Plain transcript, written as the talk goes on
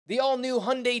The all-new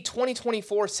Hyundai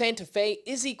 2024 Santa Fe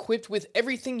is equipped with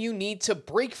everything you need to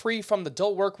break free from the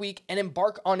dull work week and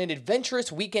embark on an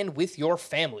adventurous weekend with your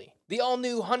family. The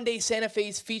all-new Hyundai Santa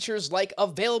Fe's features like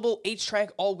available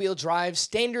H-Track all-wheel drive,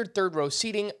 standard third-row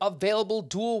seating, available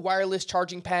dual wireless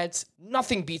charging pads.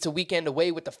 Nothing beats a weekend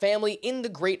away with the family in the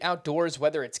great outdoors,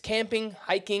 whether it's camping,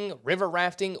 hiking, river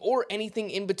rafting, or anything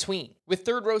in between. With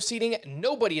third-row seating,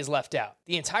 nobody is left out.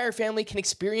 The entire family can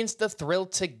experience the thrill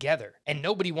together, and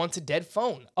nobody wants a dead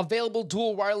phone. Available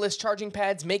dual wireless charging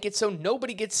pads make it so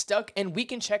nobody gets stuck, and we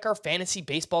can check our fantasy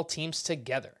baseball teams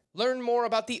together. Learn more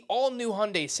about the all-new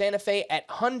Hyundai Santa Fe at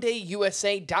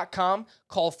HyundaiUSA.com.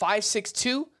 Call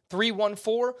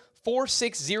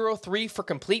 562-314-4603 for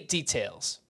complete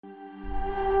details.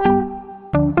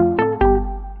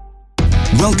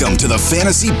 Welcome to the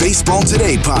Fantasy Baseball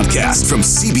Today podcast from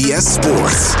CBS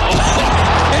Sports.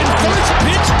 And first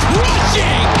pitch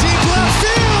crushing! Deep left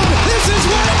field! This is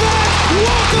way back!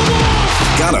 Walk 'em off!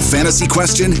 Got a fantasy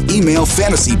question? Email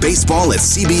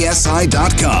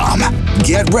fantasybaseball@cbsi.com.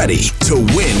 Get ready to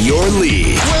win your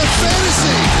league. Where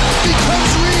fantasy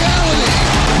becomes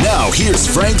reality. Now here's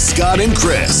Frank, Scott, and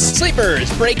Chris. Sleepers,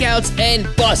 breakouts, and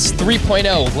busts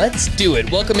 3.0. Let's do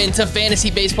it. Welcome into Fantasy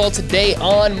Baseball Today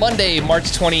on Monday,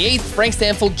 March 28th. Frank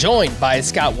Stanfield joined by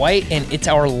Scott White, and it's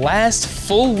our last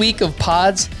full week of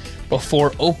pods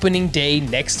before opening day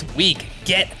next week.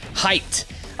 Get hyped.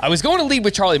 I was going to lead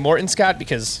with Charlie Morton, Scott,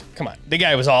 because, come on, the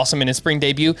guy was awesome in his spring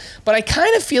debut, but I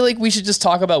kind of feel like we should just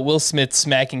talk about Will Smith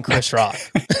smacking Chris Rock.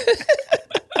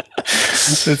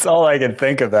 That's all I can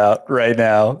think about right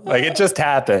now. Like, it just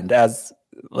happened as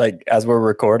we're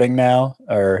recording now,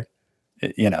 or,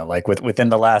 like within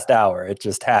the last hour, it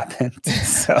just happened.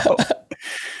 So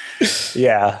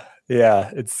yeah.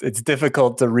 It's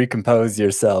difficult to recompose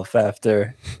yourself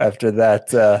after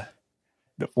that.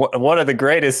 One of the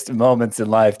greatest moments in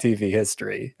live TV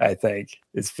history, I think,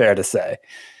 is fair to say.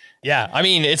 Yeah, I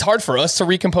mean, it's hard for us to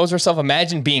recompose ourselves.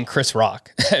 Imagine being Chris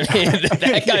Rock. I mean,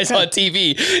 that guy's on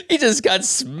TV. He just got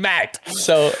smacked.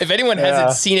 So if anyone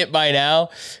hasn't seen it by now,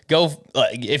 go,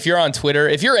 if you're on Twitter,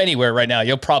 if you're anywhere right now,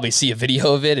 you'll probably see a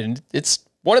video of it. And it's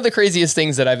one of the craziest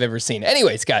things that I've ever seen.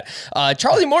 Anyway, Scott,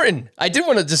 Charlie Morton, I did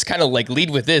want to just kind of lead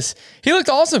with this. He looked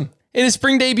awesome in his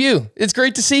spring debut. It's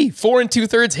great to see. 4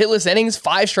 2/3 hitless innings,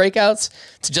 5 strikeouts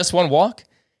to just 1 walk.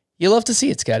 You love to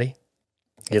see it, Scotty.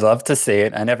 You love to see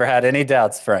it. I never had any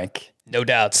doubts, Frank. No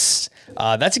doubts.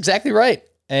 That's exactly right.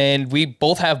 And we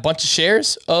both have a bunch of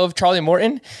shares of Charlie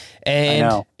Morton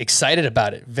and excited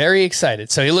about it. Very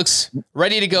excited. So he looks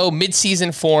ready to go.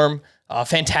 Mid-season form.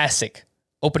 Fantastic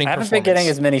opening performance. I haven't been getting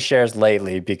as many shares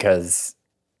lately because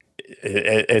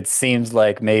it seems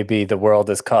like maybe the world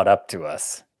has caught up to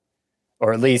us.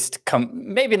 Or at least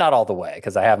maybe not all the way,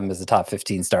 because I have him as a top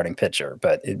 15 starting pitcher,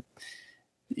 but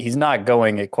he's not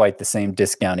going at quite the same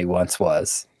discount he once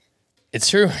was.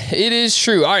 It's true. It is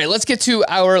true. All right, let's get to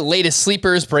our latest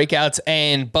sleepers, breakouts,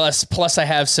 and busts. Plus, I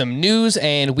have some news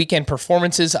and weekend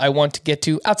performances I want to get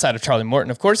to outside of Charlie Morton,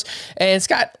 of course. And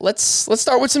Scott, let's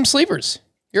start with some sleepers.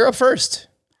 You're up first.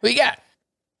 Who you got?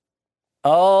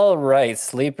 All right,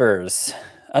 sleepers.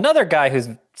 Another guy whose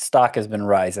stock has been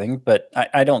rising, but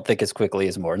I don't think as quickly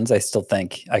as Morton's. I still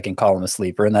think I can call him a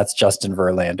sleeper, and that's Justin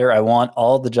Verlander. I want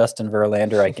all the Justin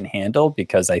Verlander I can handle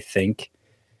because I think,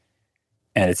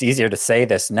 and it's easier to say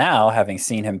this now, having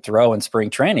seen him throw in spring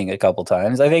training a couple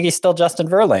times, I think he's still Justin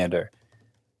Verlander.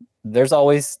 There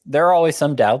are always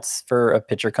some doubts for a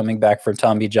pitcher coming back from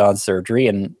Tommy John surgery,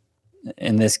 and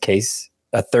in this case,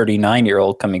 a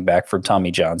 39-year-old coming back from Tommy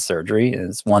John surgery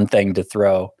is one thing to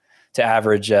throw to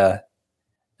average an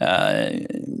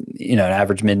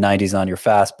average mid-90s on your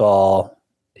fastball,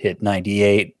 hit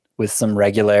 98 with some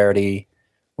regularity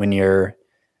when you're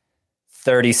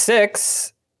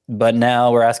 36, but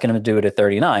now we're asking him to do it at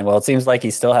 39. Well, it seems like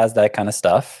he still has that kind of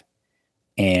stuff,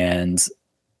 and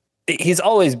he's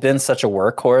always been such a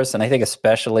workhorse, and I think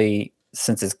especially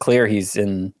since it's clear he's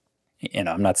in,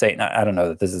 I'm not saying, I don't know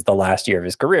that this is the last year of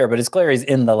his career, but it's clear he's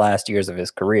in the last years of his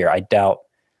career. I doubt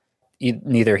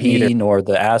neither he nor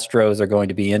the Astros are going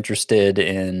to be interested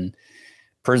in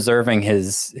preserving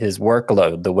his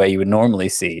workload the way you would normally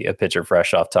see a pitcher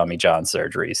fresh off Tommy John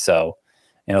surgery. So,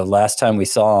 last time we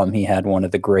saw him, he had one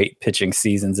of the great pitching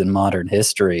seasons in modern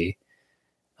history.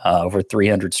 Over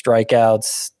 300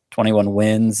 strikeouts, 21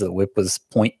 wins. The whip was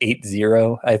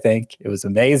 .80, I think. It was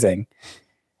amazing.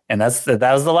 And that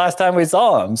was the last time we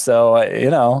saw him. So,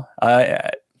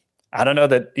 I don't know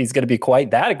that he's going to be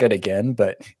quite that good again,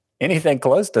 but anything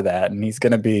close to that, and he's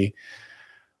going to be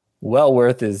well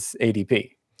worth his ADP.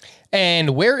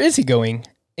 And where is he going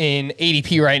in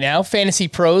ADP right now. Fantasy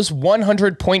Pros,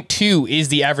 100.2 is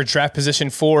the average draft position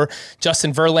for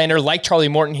Justin Verlander. Like Charlie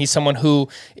Morton, he's someone who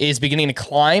is beginning to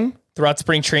climb throughout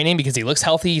spring training because he looks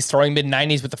healthy. He's throwing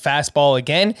mid-90s with the fastball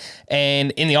again.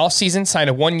 And in the offseason, signed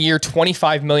a 1-year,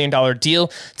 $25 million deal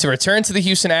to return to the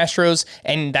Houston Astros.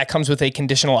 And that comes with a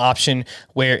conditional option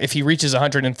where if he reaches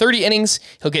 130 innings,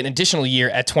 he'll get an additional year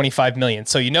at $25 million.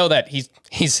 So you know that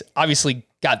he's obviously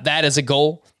got that as a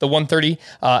goal, the 130.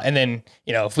 And then,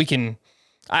 if we can,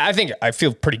 I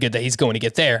feel pretty good that he's going to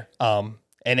get there.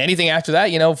 And anything after that,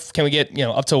 can we get,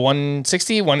 up to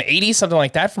 160, 180, something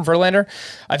like that from Verlander?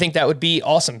 I think that would be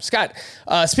awesome. Scott,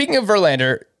 speaking of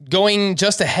Verlander, going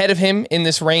just ahead of him in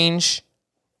this range,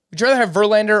 would you rather have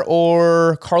Verlander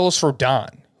or Carlos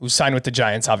Rodon, who signed with the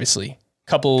Giants, obviously, a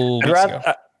couple weeks ago?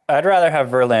 I'd rather have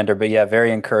Verlander, but yeah,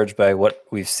 very encouraged by what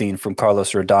we've seen from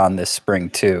Carlos Rodon this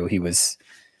spring, too.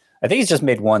 I think he's just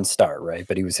made one start, right?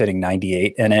 But he was hitting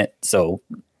 98 in it. So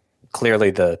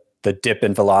clearly the dip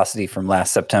in velocity from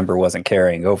last September wasn't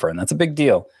carrying over, and that's a big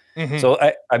deal. Mm-hmm. So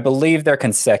I believe they're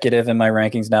consecutive in my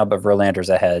rankings now, but Verlander's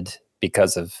ahead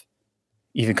because of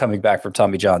even coming back from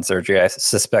Tommy John surgery. I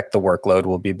suspect the workload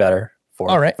will be better for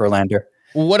Verlander.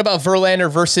 What about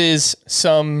Verlander versus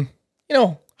some,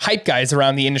 hype guys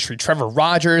around the industry? Trevor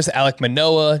Rogers, Alek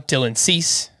Manoah, Dylan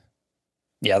Cease.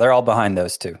 Yeah, they're all behind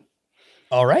those two.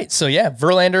 All right. So yeah,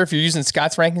 Verlander, if you're using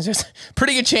Scott's rankings, there's a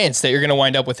pretty good chance that you're going to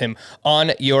wind up with him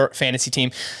on your fantasy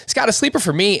team. Scott, a sleeper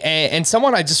for me and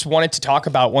someone I just wanted to talk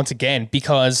about once again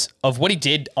because of what he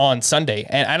did on Sunday.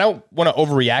 And I don't want to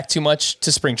overreact too much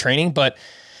to spring training, but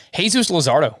Jesus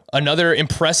Luzardo, another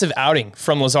impressive outing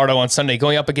from Luzardo on Sunday,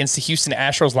 going up against the Houston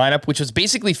Astros lineup, which was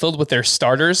basically filled with their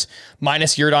starters,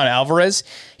 minus Yordan Alvarez.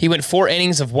 He went 4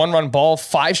 innings of 1-run ball,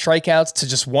 5 strikeouts to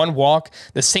just 1 walk.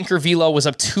 The sinker velo was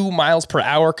up 2 miles per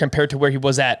hour compared to where he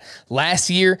was at last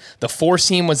year. The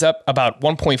 4-seam was up about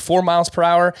 1.4 miles per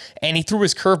hour, and he threw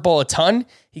his curveball a ton.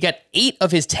 He got 8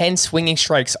 of his 10 swinging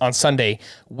strikes on Sunday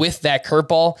with that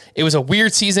curveball. It was a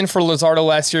weird season for Luzardo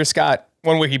last year, Scott.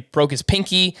 One where he broke his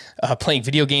pinky, playing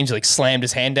video games, he slammed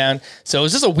his hand down. So it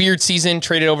was just a weird season,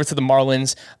 traded over to the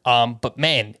Marlins. But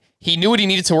man, he knew what he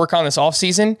needed to work on this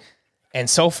offseason. And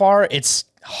so far, it's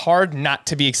hard not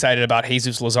to be excited about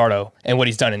Jesus Luzardo and what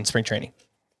he's done in spring training.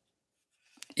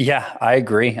 Yeah, I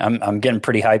agree. I'm getting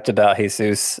pretty hyped about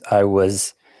Jesus. I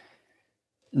was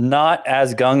not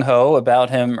as gung-ho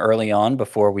about him early on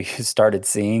before we started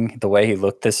seeing the way he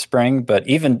looked this spring. But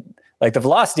even the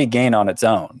velocity gain on its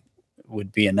own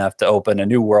would be enough to open a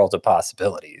new world of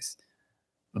possibilities.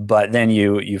 But then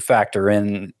you factor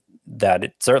in that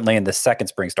it, certainly in the second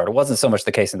spring start, it wasn't so much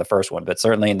the case in the first one, but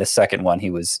certainly in the second one, he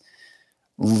was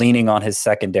leaning on his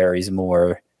secondaries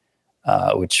more,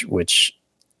 which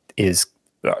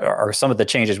are some of the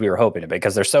changes we were hoping to make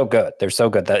because they're so good. They're so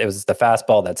good that it was the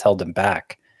fastball that's held him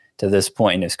back to this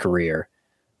point in his career.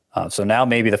 So now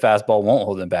maybe the fastball won't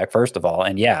hold him back, first of all.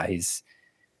 And yeah, he's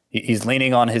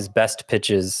leaning on his best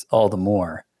pitches all the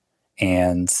more.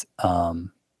 And I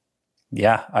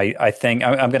think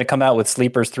I'm going to come out with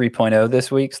Sleepers 3.0 this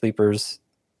week. Sleepers,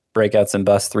 Breakouts, and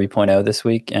Busts 3.0 this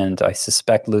week. And I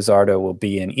suspect Luzardo will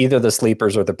be in either the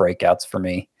Sleepers or the Breakouts for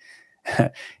me.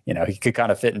 He could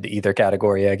kind of fit into either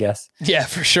category, I guess. Yeah,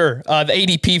 for sure. The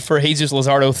ADP for Jesus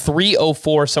Luzardo,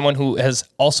 304, someone who has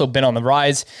also been on the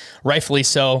rise, rightfully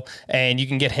so. And you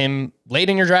can get him late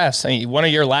in your drafts. I mean, one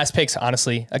of your last picks,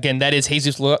 honestly. Again, that is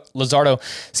Jesus Luzardo.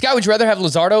 Scott, would you rather have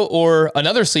Luzardo or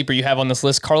another sleeper you have on this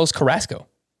list, Carlos Carrasco?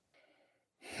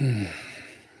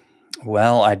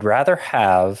 Well, I'd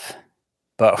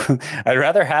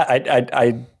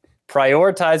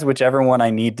prioritize whichever one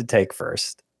I need to take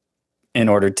first in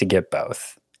order to get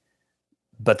both.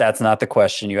 But that's not the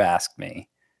question you asked me.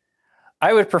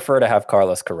 I would prefer to have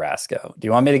Carlos Carrasco. Do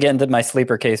you want me to get into my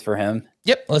sleeper case for him?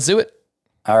 Yep, let's do it.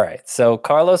 All right. So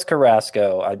Carlos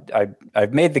Carrasco,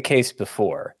 I've made the case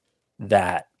before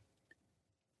that,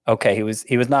 okay, he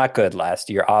was not good last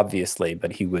year, obviously,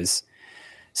 but he was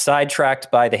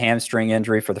sidetracked by the hamstring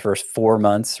injury for the first 4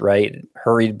 months, right?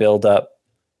 Hurried buildup.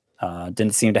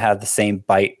 Didn't seem to have the same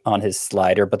bite on his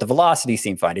slider, but the velocity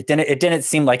seemed fine. It didn't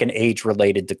seem like an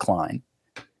age-related decline.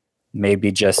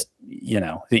 Maybe just,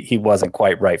 he wasn't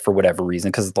quite right for whatever reason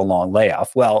because of the long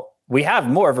layoff. Well, we have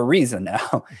more of a reason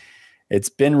now. It's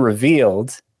been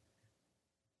revealed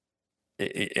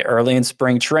early in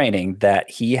spring training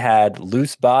that he had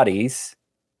loose bodies,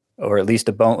 or at least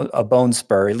a bone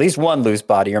spur, at least one loose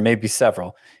body, or maybe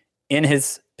several, in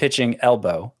his pitching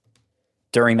elbow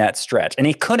during that stretch. And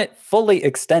he couldn't fully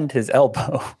extend his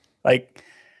elbow.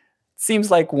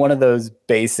 Seems like one of those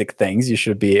basic things you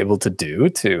should be able to do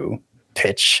to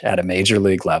pitch at a major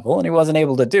league level, and he wasn't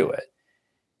able to do it.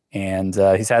 And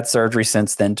he's had surgery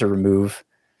since then to remove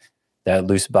that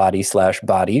loose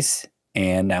bodies,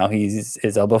 and now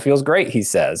his elbow feels great, he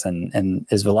says, and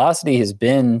his velocity has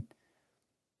been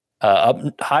up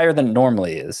higher than it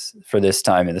normally is for this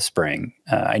time in the spring.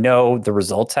 I know the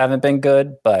results haven't been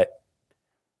good, but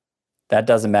that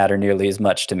doesn't matter nearly as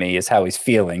much to me as how he's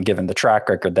feeling, given the track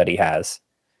record that he has.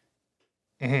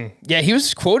 Mm-hmm. Yeah, he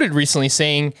was quoted recently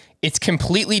saying it's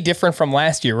completely different from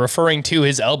last year, referring to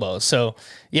his elbow. So,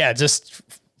 yeah, just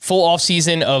full off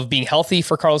season of being healthy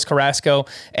for Carlos Carrasco.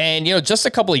 And, just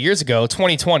a couple of years ago,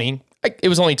 2020, it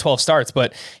was only 12 starts,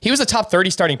 but he was a top 30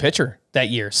 starting pitcher that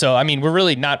year. So, I mean, we're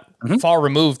really not far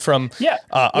removed from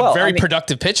a very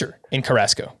productive pitcher in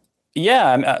Carrasco.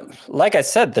 Yeah, like I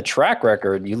said, the track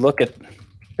record, you look at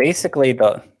basically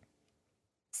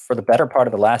for the better part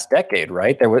of the last decade,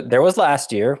 right? There was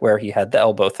last year where he had the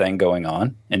elbow thing going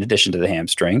on in addition to the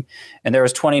hamstring. And there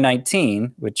was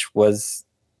 2019, which was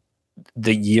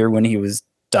the year when he was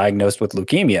diagnosed with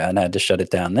leukemia and had to shut it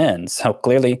down then. So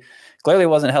clearly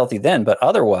wasn't healthy then, but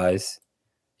otherwise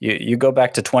you go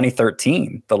back to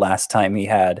 2013, the last time he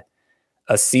had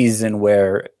a season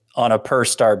where on a per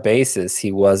start basis,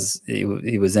 he was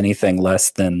anything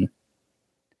less than,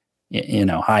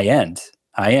 high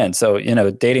end. So,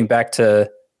 dating back to,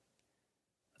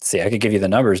 let's see, I could give you the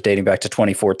numbers dating back to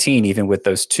 2014, even with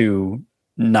those two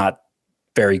not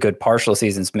very good partial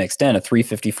seasons mixed in, a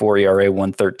 3.54 ERA,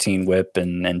 113 WHIP,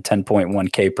 and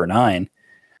 10.1 K per nine.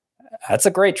 That's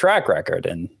a great track record.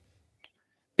 And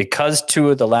because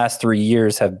 2 of the last 3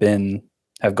 years have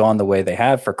gone the way they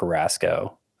have for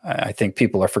Carrasco, I think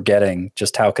people are forgetting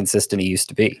just how consistent he used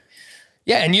to be.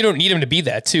 Yeah, and you don't need him to be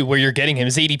that, too, where you're getting him.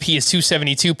 His ADP is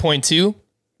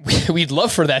 272.2. We'd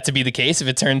love for that to be the case if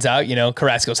it turns out,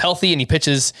 Carrasco's healthy and he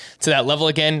pitches to that level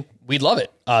again. We'd love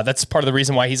it. That's part of the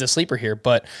reason why he's a sleeper here.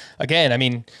 But again, I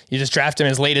mean, you just draft him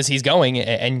as late as he's going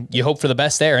and you hope for the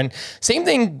best there. And same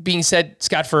thing being said,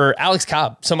 Scott, for Alex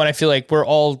Cobb, someone I feel like we're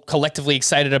all collectively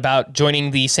excited about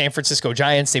joining the San Francisco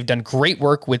Giants. They've done great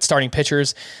work with starting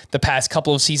pitchers the past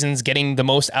couple of seasons, getting the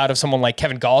most out of someone like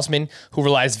Kevin Gausman, who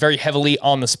relies very heavily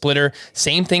on the splitter.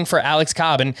 Same thing for Alex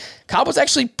Cobb. And Cobb was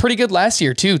actually pretty good last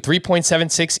year too.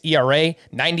 3.76 ERA,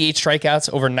 98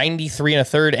 strikeouts, over 93 and a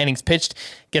third innings pitched.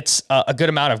 Gets a good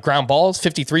amount of ground balls,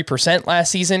 53%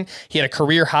 last season. He had a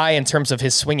career high in terms of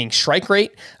his swinging strike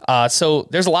rate. So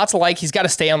there's a lot to like. He's got to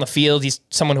stay on the field. He's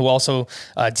someone who also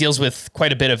deals with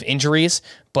quite a bit of injuries,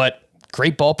 but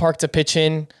great ballpark to pitch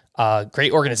in,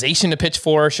 great organization to pitch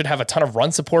for, should have a ton of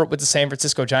run support with the San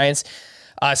Francisco Giants.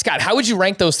 Scott, how would you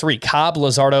rank those three, Cobb,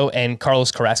 Luzardo, and Carlos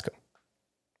Carrasco?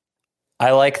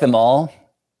 I like them all.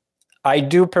 I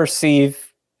do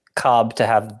perceive Cobb to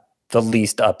have the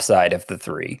least upside of the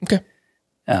three. Okay.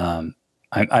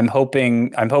 I'm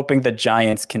hoping the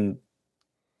Giants can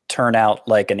turn out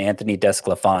like an Anthony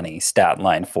Desclafani stat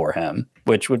line for him,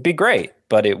 which would be great,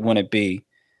 but it wouldn't be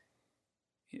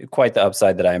quite the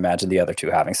upside that I imagine the other two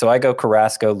having. So I go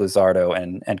Carrasco, Luzardo,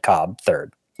 and Cobb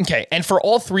third. Okay. And for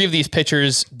all three of these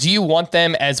pitchers, do you want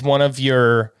them as one of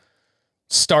your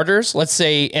starters, let's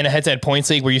say in a head-to-head points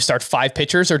league where you start 5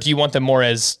 pitchers, or do you want them more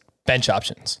as bench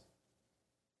options?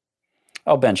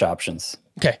 Oh, bench options.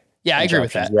 Okay. Yeah, I agree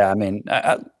with that. Yeah, I mean,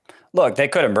 look, they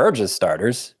could emerge as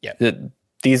starters. Yeah.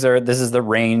 This is the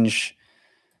range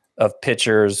of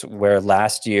pitchers where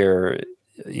last year,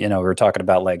 we were talking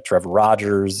about like Trevor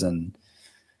Rogers and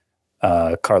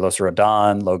Carlos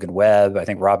Rodon, Logan Webb. I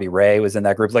think Robbie Ray was in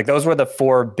that group. Like those were the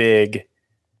four big.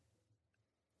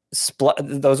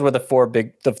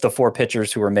 The four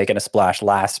pitchers who were making a splash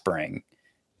last spring,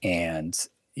 and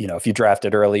if you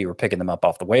drafted early, you were picking them up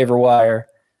off the waiver wire.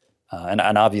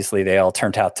 And obviously they all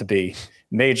turned out to be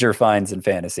major finds in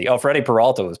fantasy. Oh, Freddie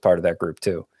Peralta was part of that group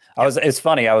too. It's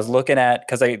funny. I was looking at,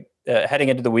 cause heading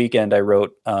into the weekend, I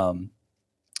wrote,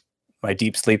 my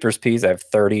deep sleepers piece. I have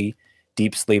 30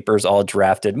 deep sleepers all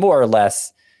drafted more or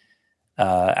less,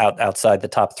 outside the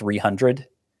top 300.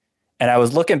 And I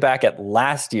was looking back at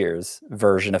last year's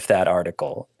version of that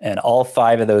article, and all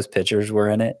 5 of those pitchers were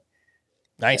in it.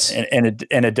 Nice.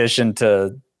 In addition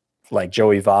to like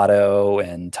Joey Votto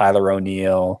and Tyler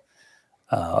O'Neill,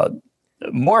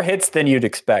 more hits than you'd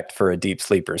expect for a deep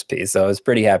sleepers piece. So I was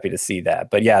pretty happy to see that.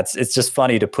 But yeah, it's just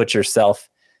funny to put your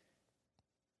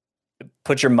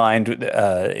mind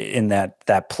in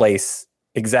that place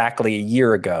exactly a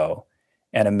year ago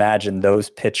and imagine those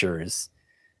pitchers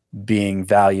being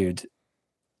valued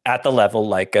at the level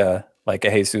like a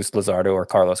Jesus Luzardo or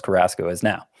Carlos Carrasco is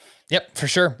now. Yep, for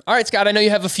sure. All right, Scott, I know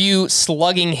you have a few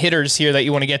slugging hitters here that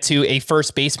you want to get to, a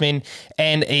first baseman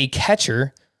and a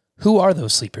catcher. Who are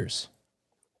those sleepers?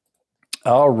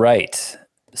 All right.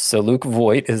 So Luke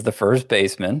Voit is the first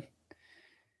baseman.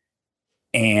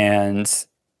 And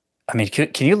I mean,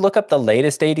 can you look up the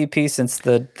latest ADP since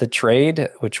the trade,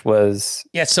 which was...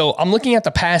 Yeah, so I'm looking at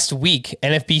the past week,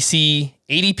 NFBC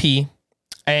ADP,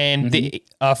 and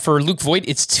for Luke Voit,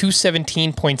 it's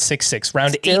 217.66,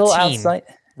 round still 18. Outside,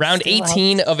 round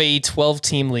 18 of a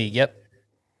 12-team league, yep.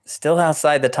 Still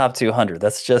outside the top 200.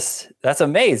 That's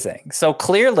amazing. So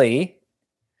clearly,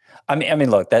 I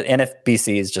mean, look, that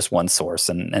NFBC is just one source,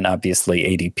 and obviously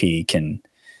ADP can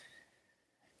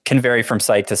vary from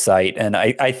site to site. And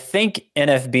I think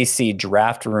NFBC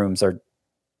draft rooms are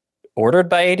ordered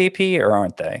by ADP, or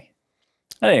aren't they?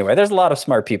 Anyway, there's a lot of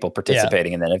smart people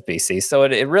participating in NFBC. So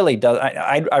it really does.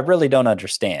 I really don't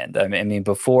understand. I mean,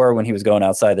 before, when he was going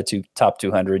outside the top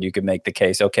 200, you could make the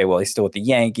case, okay, well, he's still with the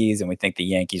Yankees, and we think the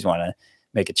Yankees want to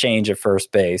make a change at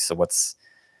first base. So what's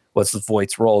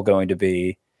Voigt's role going to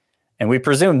be? And we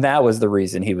presume that was the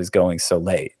reason he was going so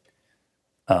late.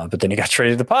 But then he got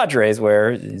traded to the Padres,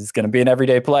 where he's going to be an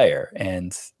everyday player.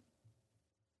 And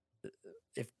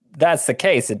if that's the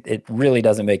case, it really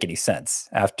doesn't make any sense.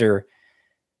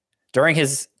 During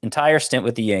his entire stint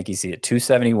with the Yankees, he hit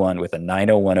 271 with a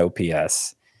 901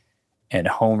 OPS and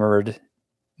homered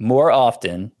more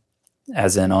often,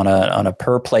 as in on a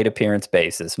per plate appearance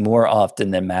basis, more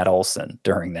often than Matt Olson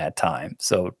during that time.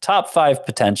 So top 5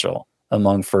 potential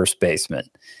among first basemen.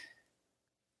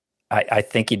 I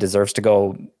think he deserves to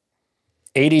go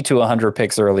 80 to 100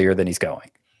 picks earlier than he's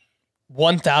going.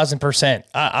 1,000%.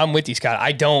 I'm with you, Scott.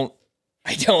 I don't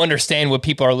understand what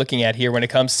people are looking at here when it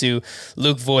comes to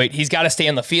Luke Voit. He's got to stay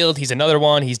on the field. He's another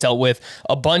one. He's dealt with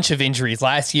a bunch of injuries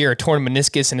last year, a torn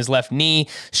meniscus in his left knee,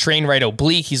 strained right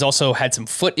oblique. He's also had some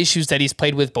foot issues that he's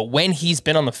played with. But when he's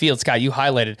been on the field, Scott, you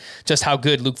highlighted just how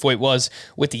good Luke Voit was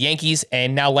with the Yankees,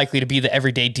 and now likely to be the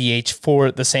everyday DH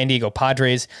for the San Diego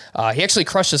Padres. He actually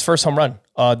crushed his first home run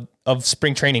of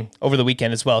spring training over the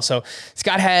weekend as well. So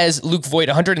Scott has Luke Voit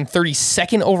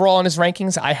 132nd overall in his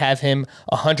rankings. I have him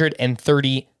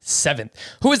 137th.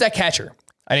 Who is that catcher?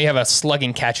 I know you have a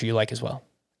slugging catcher you like as well.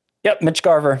 Yep, Mitch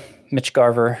Garver. Mitch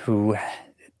Garver, who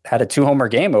had a 2-homer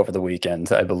game over the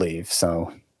weekend, I believe.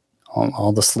 So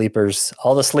all the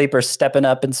sleepers stepping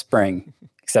up in spring,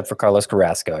 except for Carlos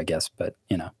Carrasco, I guess. But,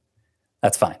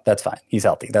 that's fine. That's fine. He's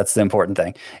healthy. That's the important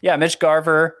thing. Yeah, Mitch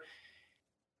Garver.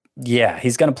 Yeah,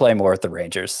 he's going to play more with the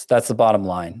Rangers. That's the bottom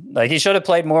line. Like, he should have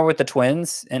played more with the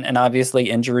Twins, and obviously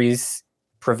injuries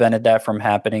prevented that from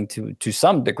happening to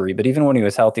some degree. But even when he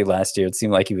was healthy last year, it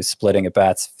seemed like he was splitting at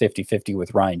bats 50-50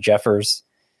 with Ryan Jeffers.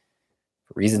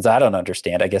 For reasons I don't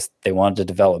understand. I guess they wanted to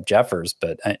develop Jeffers,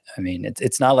 but I mean,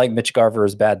 it's not like Mitch Garver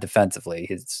is bad defensively.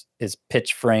 His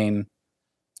pitch frame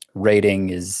rating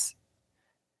is,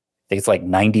 I think it's like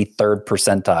 93rd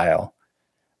percentile.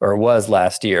 Or was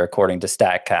last year, according to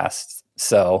StatCast.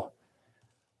 So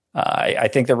I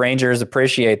think the Rangers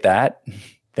appreciate that.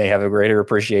 They have a greater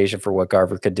appreciation for what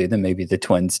Garver could do than maybe the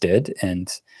Twins did.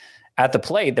 And at the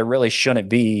plate, there really shouldn't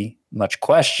be much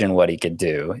question what he could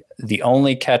do. The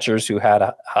only catchers who had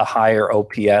a higher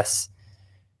OPS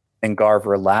than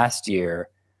Garver last year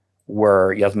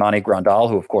were Yasmani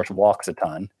Grandal, who of course walks a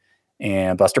ton,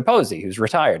 and Buster Posey, who's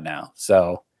retired now.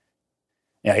 So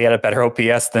yeah, he had a better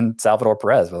OPS than Salvador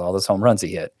Perez with all those home runs he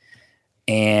hit.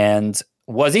 And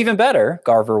was even better,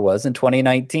 Garver was, in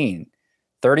 2019.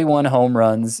 31 home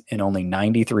runs in only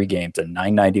 93 games, and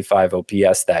 995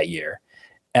 OPS that year.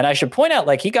 And I should point out,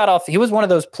 like, he was one of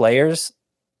those players,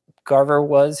 Garver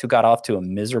was, who got off to a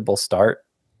miserable start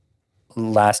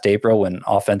last April when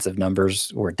offensive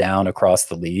numbers were down across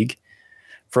the league.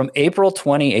 From April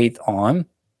 28th on,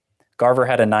 Garver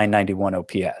had a 991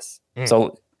 OPS.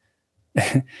 So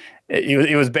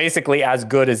it was basically as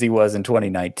good as he was in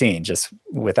 2019, just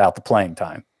without the playing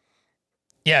time.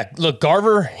 Yeah, look,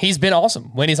 Garver, he's been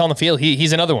awesome when he's on the field.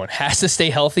 He's another one. Has to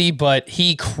stay healthy, but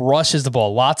he crushes the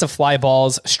ball. Lots of fly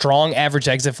balls, strong average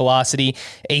exit velocity,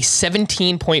 a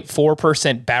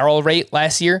 17.4% barrel rate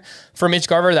last year for Mitch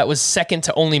Garver. That was second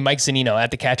to only Mike Zunino at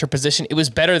the catcher position. It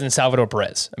was better than Salvador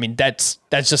Perez. I mean, that's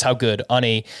just how good on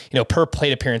a per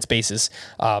plate appearance basis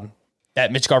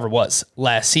that Mitch Garver was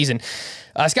last season.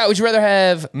 Scott, would you rather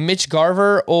have Mitch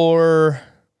Garver or...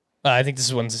 I think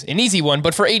this one's an easy one,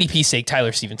 but for ADP's sake,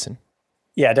 Tyler Stevenson.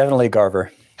 Yeah, definitely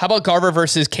Garver. How about Garver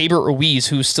versus Keibert Ruiz,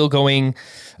 who's still going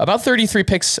about 33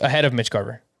 picks ahead of Mitch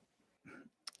Garver?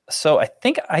 So I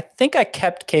think I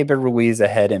kept Keibert Ruiz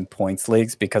ahead in points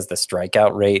leagues because the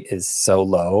strikeout rate is so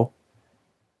low.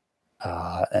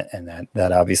 And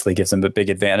that obviously gives him a big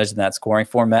advantage in that scoring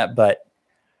format. But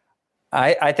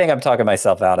I think I'm talking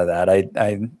myself out of that.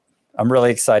 I'm really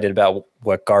excited about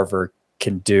what Garver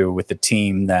can do with the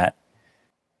team that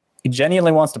he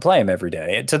genuinely wants to play him every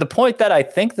day, to the point that I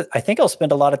think he'll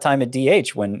spend a lot of time at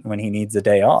DH when he needs a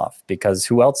day off, because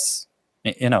who else,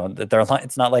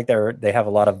 it's not like they have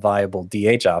a lot of viable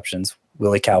DH options.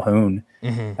 Willie Calhoun,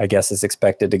 I guess, is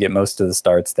expected to get most of the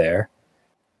starts there,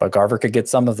 but Garver could get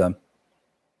some of them.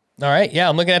 All right. Yeah.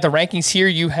 I'm looking at the rankings here.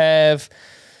 You have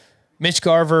Mitch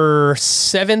Garver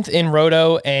 7th in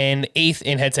Roto and 8th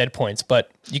in head-to-head points,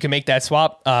 but you can make that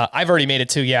swap. I've already made it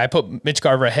too. Yeah. I put Mitch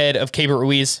Garver ahead of Keibert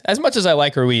Ruiz. As much as I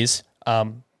like Ruiz,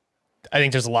 I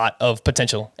think there's a lot of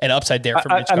potential and upside there for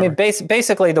Mitch Garver. I mean,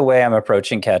 basically the way I'm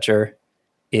approaching catcher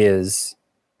is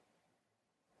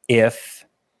if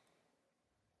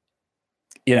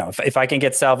I can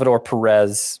get Salvador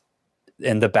Perez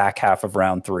in the back half of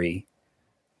round 3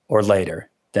 or later,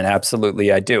 then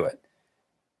absolutely I do it.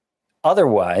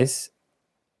 Otherwise,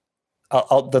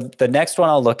 the next one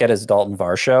I'll look at is Dalton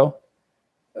Varsho,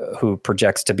 who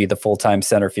projects to be the full-time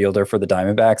center fielder for the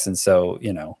Diamondbacks. And so,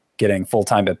 getting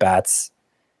full-time at bats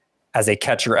as a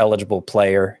catcher eligible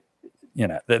player,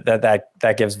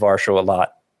 that gives Varsho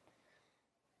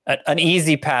an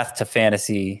easy path to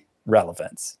fantasy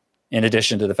relevance, in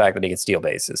addition to the fact that he can steal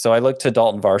bases. So I look to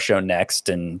Dalton Varsho next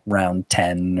in round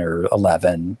 10 or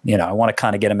 11. I want to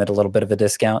kind of get him at a little bit of a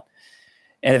discount.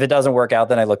 And if it doesn't work out,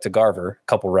 then I look to Garver a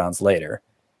couple rounds later.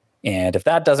 And if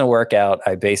that doesn't work out,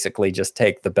 I basically just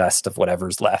take the best of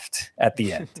whatever's left at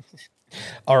the end.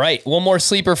 All right. One more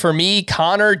sleeper for me,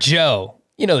 Connor Joe.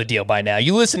 You know the deal by now.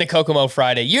 You listen to Kokomo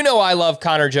Friday. You know I love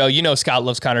Connor Joe. You know Scott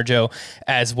loves Connor Joe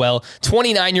as well.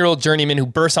 29-year-old journeyman who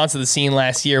burst onto the scene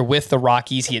last year with the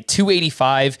Rockies. He had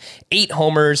 285, 8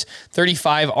 homers,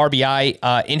 35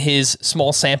 RBI in his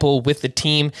small sample with the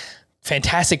team.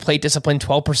 Fantastic plate discipline,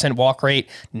 12% walk rate,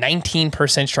 19%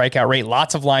 strikeout rate,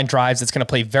 lots of line drives. That's going to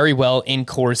play very well in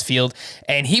Coors Field.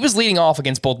 And he was leading off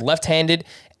against both left-handed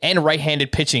and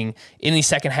right-handed pitching in the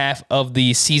second half of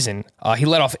the season. He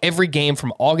led off every game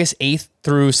from August 8th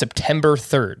through September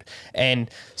 3rd. And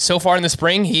so far in the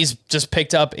spring, he's just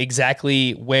picked up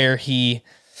exactly where he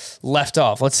left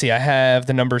off. Let's see, I have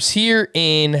the numbers here.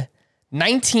 In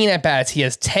 19 at-bats, he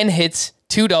has 10 hits,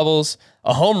 2 doubles,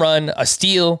 a home run, a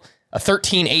steal, a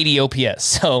 1380 OPS.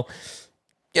 So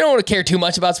you don't want to care too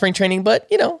much about spring training, but,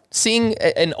 seeing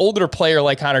an older player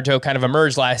like Connor Joe kind of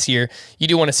emerge last year, you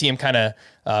do want to see him kind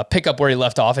of pick up where he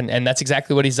left off, and that's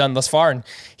exactly what he's done thus far. And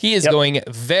he is going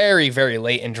very, very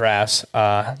late in drafts.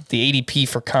 The ADP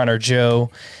for Connor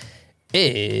Joe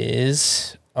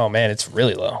is, it's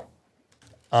really low.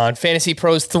 On Fantasy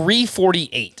Pros,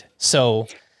 348. So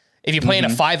if you play in a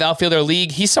 5 outfielder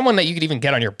league, he's someone that you could even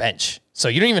get on your bench. So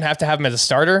you don't even have to have him as a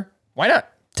starter. Why not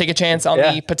take a chance on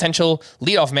the potential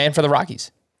leadoff man for the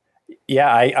Rockies?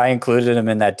 Yeah, I included him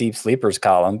in that deep sleepers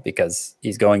column because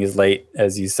he's going as late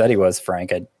as you said he was,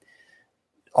 Frank.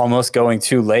 Almost going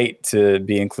too late to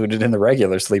be included in the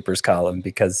regular sleepers column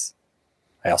because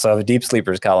I also have a deep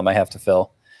sleepers column I have to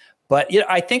fill. But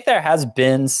I think there has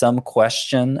been some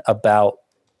question about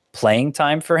playing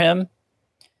time for him.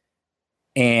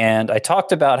 And I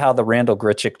talked about how the Randall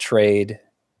Grichuk trade,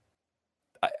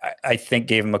 I think,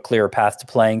 gave him a clearer path to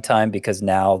playing time because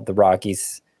now the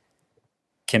Rockies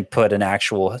can put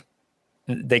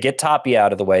they get Tapia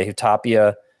out of the way, who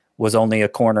Tapia was only a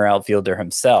corner outfielder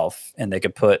himself, and they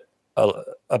could put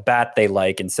a bat they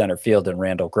like in center field in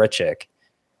Randall Grichuk,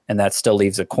 and that still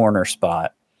leaves a corner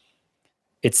spot.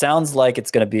 It sounds like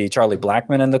it's going to be Charlie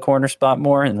Blackmon in the corner spot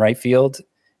more in right field,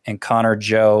 and Connor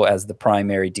Joe as the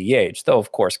primary DH, though,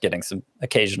 of course, getting some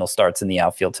occasional starts in the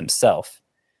outfield himself.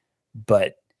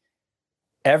 But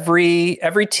every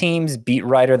team's beat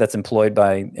writer that's employed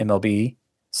by MLB,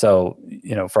 so,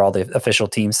 for all the official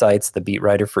team sites, the beat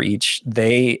writer for each,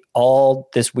 they all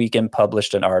this weekend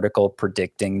published an article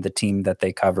predicting the team that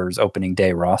they cover's opening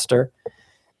day roster.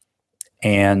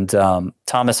 And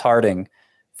Thomas Harding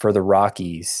for the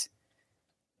Rockies,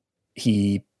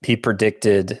 he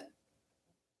predicted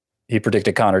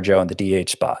Connor Joe in the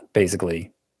DH spot,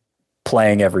 basically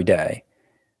playing every day.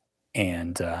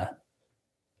 And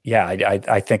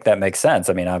I think that makes sense.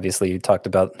 I mean, obviously you talked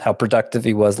about how productive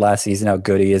he was last season, how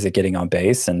good he is at getting on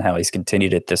base, and how he's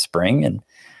continued it this spring. And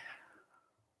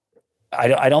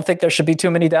I don't think there should be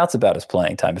too many doubts about his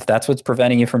playing time. If that's what's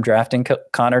preventing you from drafting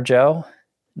Connor Joe,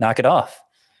 knock it off.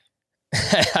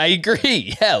 I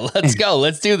agree. Yeah, let's go.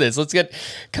 Let's do this. Let's get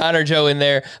Connor Joe in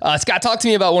there. Scott, talk to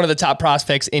me about one of the top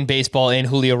prospects in baseball in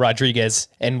Julio Rodriguez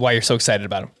and why you're so excited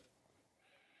about him.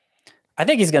 I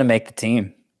think he's going to make the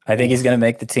team.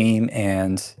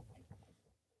 And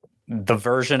the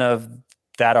version of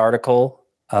that article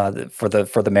for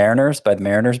the Mariners by the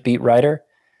Mariners beat writer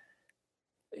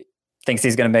thinks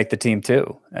he's going to make the team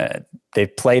too.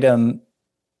 They've played him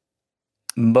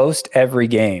most every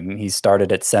game he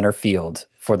started at center field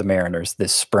for the Mariners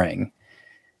this spring.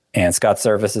 And Scott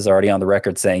Servais is already on the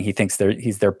record saying he thinks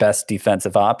he's their best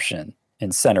defensive option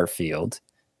in center field.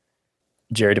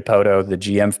 Jerry Dipoto, the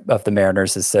GM of the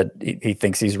Mariners, has said he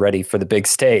thinks he's ready for the big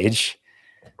stage.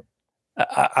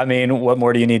 I mean, what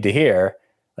more do you need to hear?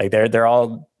 Like they're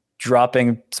all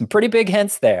dropping some pretty big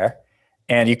hints there.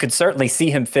 And you could certainly see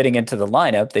him fitting into the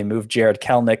lineup. They moved Jared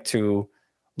Kelenic to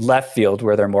left field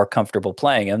where they're more comfortable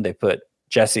playing him. They put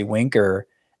Jesse Winker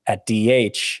at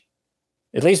DH,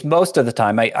 at least most of the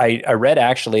time. I read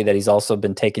actually that he's also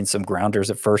been taking some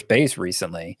grounders at first base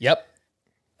recently. Yep.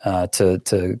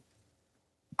 To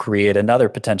create another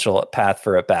potential path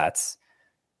for at-bats,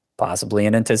 possibly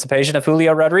in anticipation of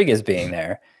Julio Rodriguez being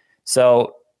there.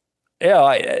 So,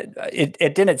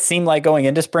 it didn't seem like going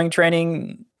into spring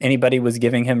training anybody was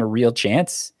giving him a real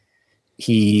chance.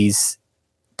 He's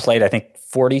played, I think,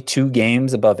 42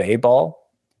 games above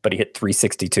A-ball, but he hit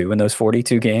 362 in those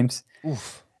 42 games.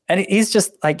 Oof. And he's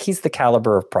just like, he's the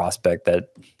caliber of prospect that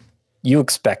you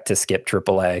expect to skip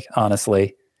AAA,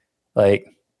 honestly. Like,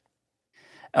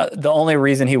 the only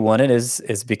reason he won it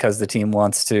is because the team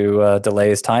wants to delay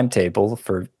his timetable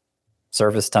for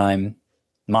service time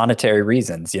monetary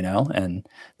reasons, and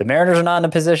the Mariners are not in a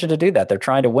position to do that. They're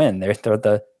trying to win. They're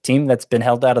the team that's been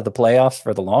held out of the playoffs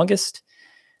for the longest.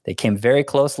 They came very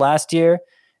close last year.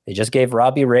 They just gave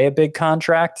Robbie Ray a big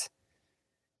contract.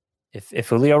 If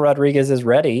Julio Rodriguez is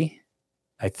ready,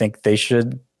 I think they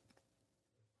should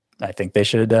let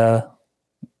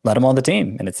him on the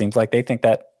team. And it seems like they think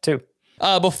that too.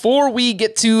 Before we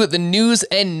get to the news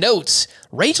and notes,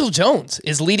 Rachel Jones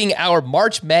is leading our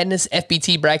March Madness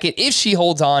FBT bracket. If she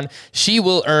holds on, she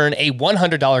will earn a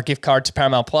 $100 gift card to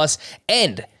Paramount Plus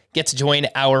and get to join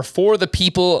our For the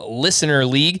People Listener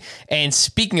League. And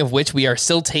speaking of which, we are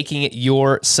still taking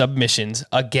your submissions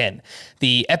again.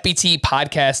 The FBT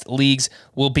podcast leagues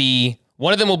will be...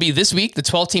 One of them will be this week. The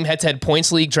 12-team head-to-head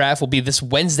points league draft will be this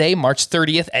Wednesday, March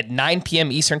 30th at 9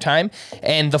 p.m. Eastern time.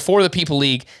 And the For the People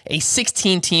League, a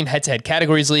 16-team head-to-head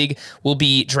categories league, will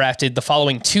be drafted the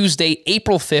following Tuesday,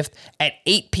 April 5th at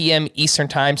 8 p.m. Eastern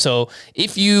time. So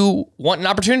if you want an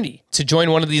opportunity to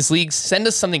join one of these leagues, send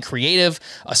us something creative,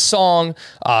 a song,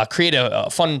 create a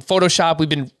fun Photoshop. We've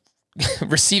been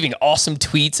receiving awesome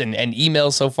tweets and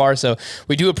emails so far, so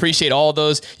we do appreciate all of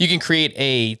those. You can create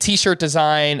a t-shirt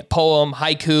design, poem,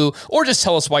 haiku, or just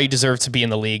tell us why you deserve to be in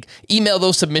the league. Email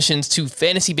those submissions to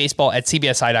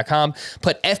fantasybaseball@cbsi.com.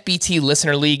 Put FBT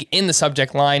Listener League in the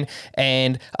subject line,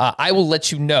 and I will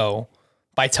let you know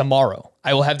by tomorrow.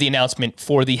 I will have the announcement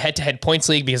for the head-to-head points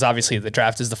league because obviously the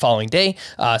draft is the following day.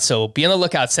 So be on the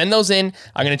lookout. Send those in.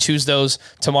 I'm going to choose those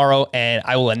tomorrow, and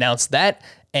I will announce that.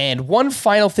 And one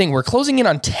final thing, we're closing in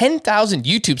on 10,000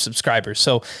 YouTube subscribers.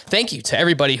 So thank you to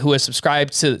everybody who has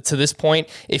subscribed to this point.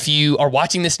 If you are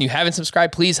watching this and you haven't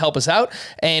subscribed, please help us out.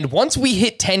 And once we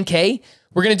hit 10K,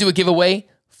 we're going to do a giveaway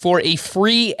for a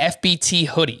free FBT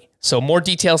hoodie. So more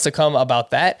details to come about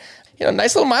that.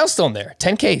 Nice little milestone there.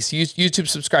 10K YouTube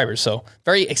subscribers. So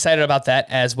very excited about that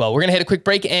as well. We're going to hit a quick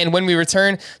break. And when we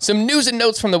return, some news and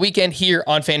notes from the weekend here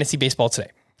on Fantasy Baseball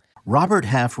Today. Robert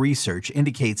Half research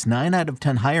indicates 9 out of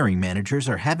 10 hiring managers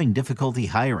are having difficulty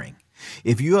hiring.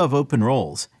 If you have open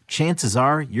roles, chances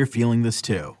are you're feeling this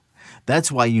too.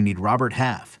 That's why you need Robert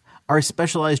Half. Our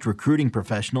specialized recruiting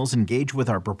professionals engage with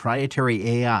our proprietary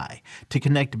AI to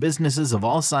connect businesses of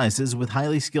all sizes with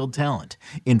highly skilled talent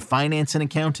in finance and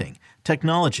accounting,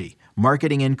 technology,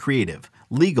 marketing and creative,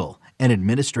 legal, and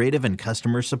administrative and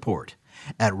customer support.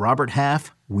 At Robert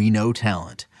Half, we know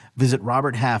talent. Visit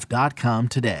roberthalf.com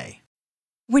today.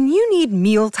 When you need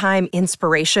mealtime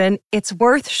inspiration, it's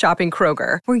worth shopping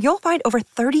Kroger, where you'll find over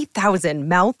 30,000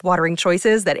 mouth-watering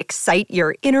choices that excite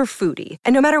your inner foodie.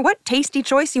 And no matter what tasty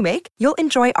choice you make, you'll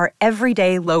enjoy our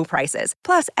everyday low prices,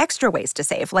 plus extra ways to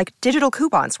save, like digital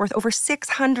coupons worth over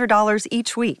 $600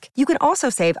 each week. You can also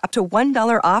save up to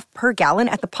 $1 off per gallon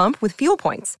at the pump with fuel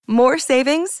points. More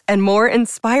savings and more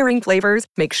inspiring flavors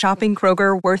make shopping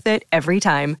Kroger worth it every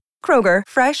time. Kroger,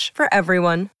 fresh for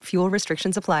everyone. Fuel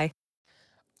restrictions apply.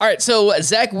 All right, so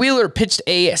Zach Wheeler pitched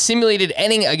a simulated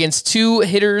inning against 2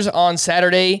 hitters on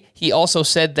Saturday. He also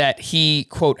said that he,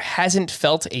 quote, hasn't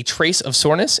felt a trace of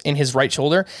soreness in his right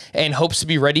shoulder and hopes to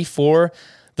be ready for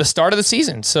the start of the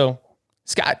season. So,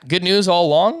 Scott, good news all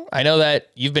along. I know that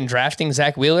you've been drafting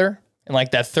Zach Wheeler in like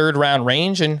that 3rd round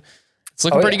range, and it's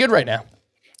looking pretty good right now.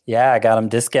 Yeah, I got him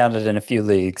discounted in a few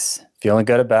leagues. Feeling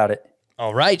good about it.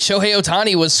 All right, Shohei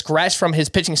Ohtani was scratched from his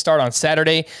pitching start on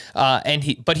Saturday,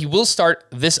 but he will start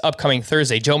this upcoming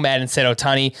Thursday. Joe Madden said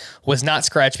Ohtani was not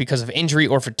scratched because of injury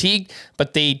or fatigue,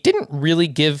 but they didn't really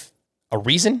give a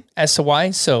reason as to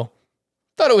why. So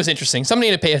thought it was interesting.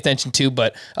 Something to pay attention to,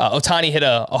 but Ohtani hit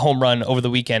a home run over the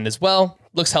weekend as well.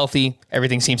 Looks healthy.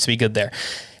 Everything seems to be good there.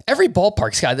 Every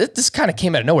ballpark, Scott, this kind of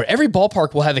came out of nowhere. Every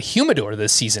ballpark will have a humidor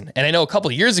this season. And I know a couple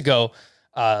of years ago,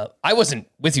 I wasn't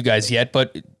with you guys yet,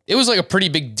 but it was like a pretty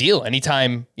big deal.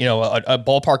 Anytime, a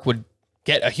ballpark would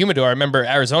get a humidor. I remember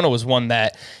Arizona was one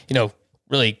that,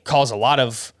 really caused a lot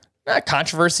of not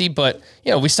controversy, but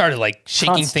we started like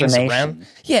shaking things around.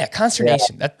 Yeah,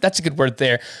 consternation. Yeah. That's a good word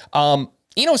there.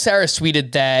 Eno Sarris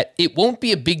tweeted that it won't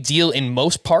be a big deal in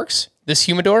most parks, this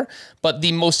humidor, but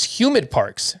the most humid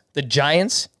parks, the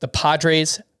Giants, the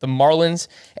Padres, the Marlins,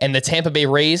 and the Tampa Bay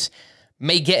Rays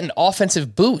may get an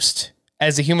offensive boost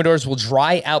as the humidors will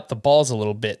dry out the balls a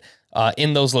little bit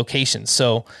in those locations.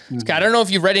 So, Scott, I don't know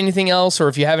if you've read anything else or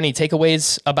if you have any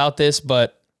takeaways about this,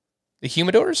 but the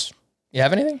humidors, you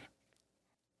have anything?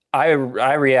 I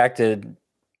reacted,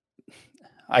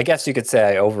 I guess you could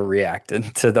say I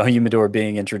overreacted to the humidor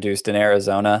being introduced in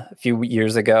Arizona a few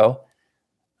years ago,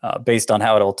 based on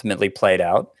how it ultimately played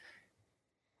out.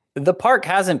 The park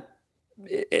hasn't,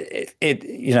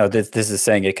 this is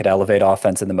saying it could elevate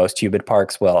offense in the most humid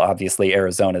parks. Well, obviously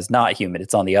Arizona is not humid.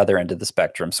 It's on the other end of the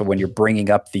spectrum. So when you're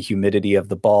bringing up the humidity of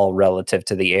the ball relative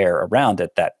to the air around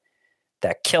it,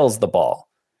 that kills the ball.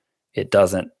 It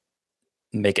doesn't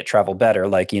make it travel better,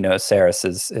 like Sarris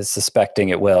is suspecting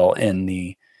it will in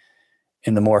the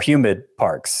more humid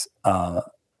parks.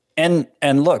 And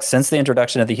look, since the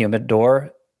introduction of the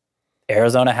humidor,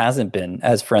 Arizona hasn't been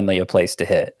as friendly a place to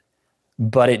hit,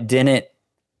 but it didn't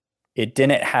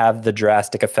have the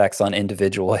drastic effects on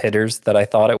individual hitters that I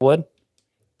thought it would,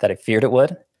 that I feared it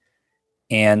would.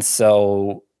 And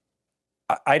so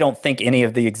I don't think any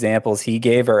of the examples he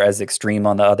gave are as extreme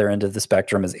on the other end of the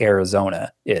spectrum as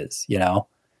Arizona is,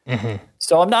 Mm-hmm.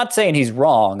 So I'm not saying he's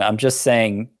wrong. I'm just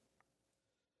saying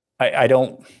I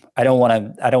don't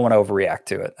want to overreact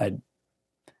to it.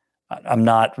 I'm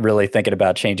not really thinking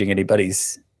about changing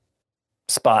anybody's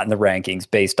spot in the rankings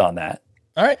based on that.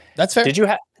 All right, that's fair.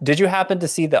 Did you happen to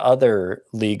see the other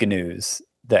league news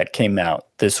that came out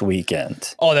this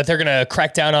weekend? Oh, that they're going to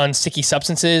crack down on sticky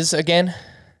substances again?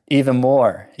 Even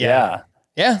more. Yeah.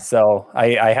 So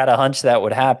I had a hunch that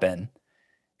would happen.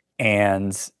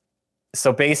 And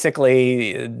so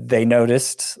basically they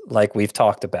noticed, like we've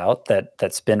talked about,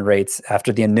 that spin rates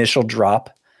after the initial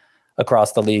drop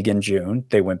across the league in June,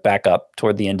 they went back up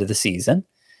toward the end of the season.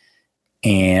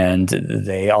 And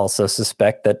they also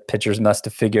suspect that pitchers must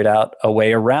have figured out a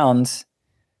way around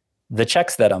the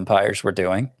checks that umpires were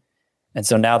doing. And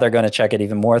so now they're going to check it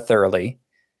even more thoroughly.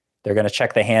 They're going to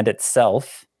check the hand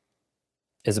itself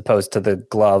as opposed to the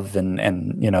glove and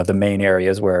the main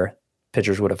areas where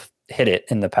pitchers would have hit it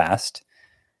in the past.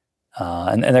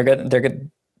 And they're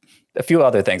good. A few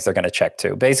other things they're going to check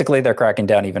too. Basically, they're cracking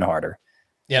down even harder.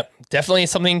 Yep. Definitely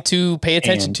something to pay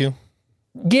attention to.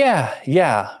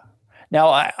 Yeah. Now,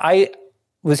 I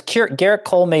was curious. Garrett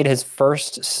Cole made his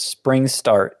first spring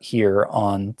start here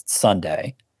on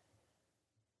Sunday.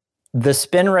 The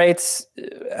spin rates,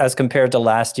 as compared to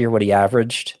last year, what he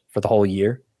averaged for the whole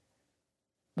year,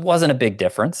 wasn't a big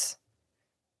difference.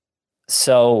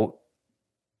 So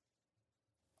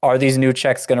are these new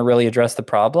checks going to really address the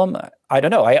problem? I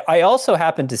don't know. I also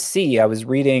happened to see, I was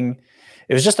reading,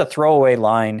 it was just a throwaway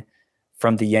line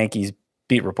from the Yankees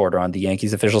beat reporter on the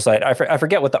Yankees official site. I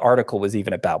forget what the article was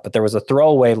even about, but there was a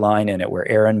throwaway line in it where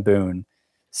Aaron Boone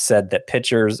said that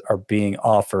pitchers are being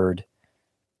offered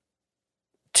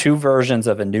 2 versions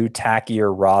of a new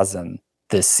tackier rosin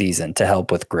this season to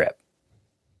help with grip.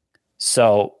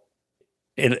 So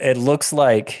it looks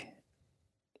like,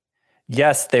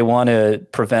 yes, they want to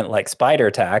prevent like spider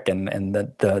attack and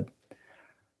the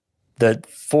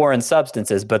foreign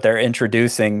substances, but they're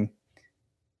introducing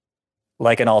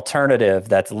like an alternative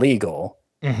that's legal.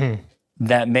 Mm-hmm.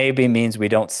 That maybe means we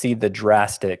don't see the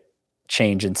drastic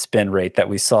change in spin rate that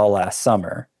we saw last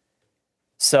summer.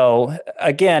 So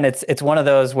again, it's one of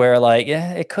those where like,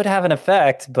 yeah, it could have an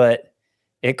effect, but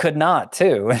it could not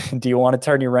too. Do you want to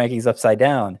turn your rankings upside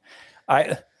down?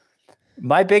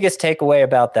 My biggest takeaway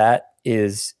about that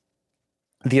is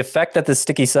the effect that the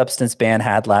sticky substance ban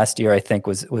had last year, I think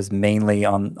was mainly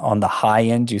on the high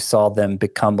end. You saw them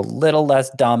become a little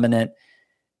less dominant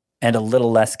and a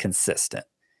little less consistent.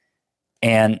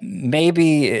 And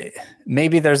maybe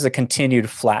there's a continued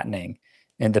flattening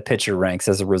in the pitcher ranks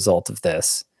as a result of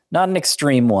this. Not an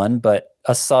extreme one, but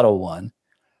a subtle one.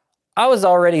 I was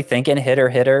already thinking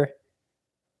hitter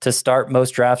to start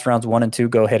most drafts rounds 1 and 2,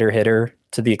 go hitter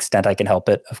to the extent I can help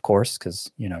it, of course, because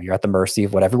you're at the mercy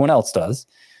of what everyone else does.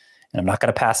 And I'm not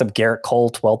going to pass up Garrett Cole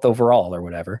 12th overall or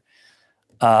whatever.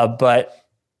 But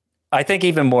I think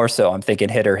even more so, I'm thinking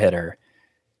hitter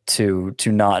to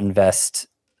not invest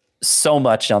so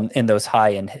much in those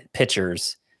high-end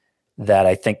pitchers that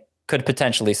I think could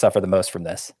potentially suffer the most from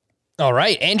this. All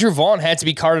right. Andrew Vaughn had to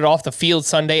be carted off the field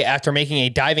Sunday after making a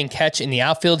diving catch in the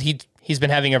outfield. He's been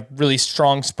having a really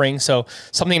strong spring, so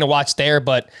something to watch there.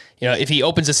 But if he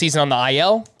opens the season on the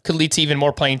IL, could lead to even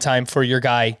more playing time for your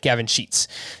guy, Gavin Sheets.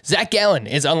 Zach Gallen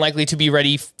is unlikely to be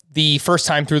ready the first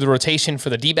time through the rotation for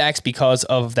the D-backs because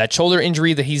of that shoulder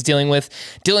injury that he's dealing with.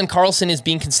 Dylan Carlson is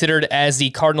being considered as the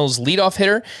Cardinals' leadoff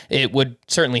hitter. It would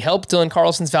certainly help Dylan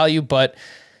Carlson's value, but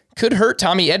could hurt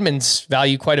Tommy Edman's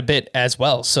value quite a bit as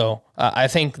well. So I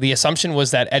think the assumption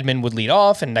was that Edman would lead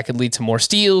off, and that could lead to more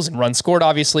steals and runs scored,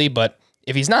 obviously. But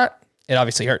if he's not, it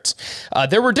obviously hurts.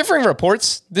 There were differing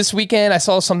reports this weekend. I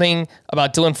saw something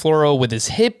about Dylan Floro with his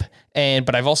hip,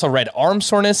 but I've also read arm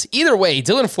soreness. Either way,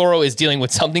 Dylan Floro is dealing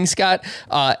with something, Scott.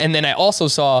 And then I also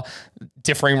saw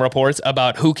differing reports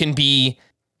about who can be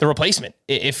the replacement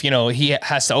if he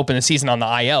has to open the season on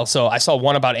the IL. So I saw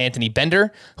one about Anthony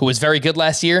Bender, who was very good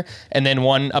last year, and then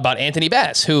one about Anthony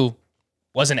Bass, who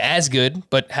wasn't as good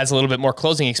but has a little bit more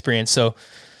closing experience. So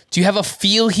do you have a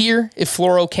feel here if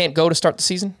Floro can't go to start the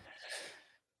season?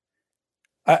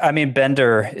 I mean,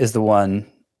 Bender is the one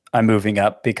I'm moving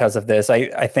up because of this.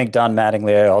 I think Don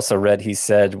Mattingly, I also read, he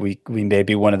said we may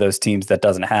be one of those teams that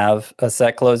doesn't have a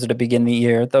set closer to begin the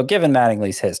year. Though given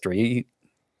Mattingly's history,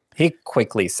 he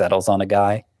quickly settles on a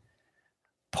guy.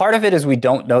 Part of it is we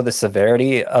don't know the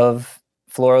severity of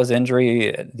Floro's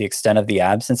injury, the extent of the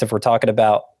absence. If we're talking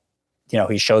about,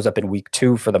 he shows up in week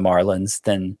 2 for the Marlins,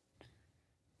 then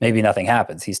maybe nothing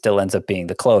happens. He still ends up being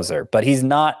the closer. But he's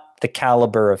not the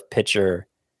caliber of pitcher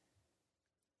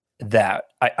that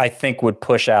I think would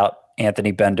push out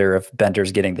Anthony Bender if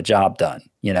Bender's getting the job done,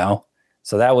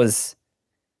 So that was,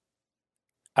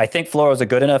 I think Floro's a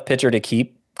good enough pitcher to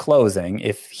keep closing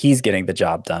if he's getting the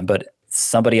job done, but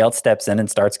somebody else steps in and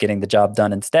starts getting the job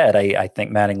done instead. I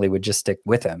think Mattingly would just stick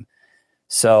with him.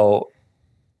 So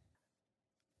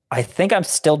I think I'm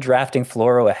still drafting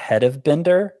Floro ahead of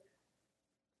Bender,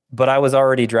 but I was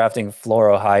already drafting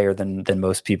Floro higher than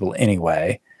most people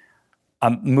anyway.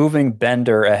 I'm moving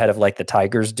Bender ahead of like the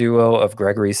Tigers duo of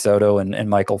Gregory Soto and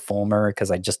Michael Fulmer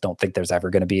because I just don't think there's ever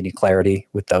going to be any clarity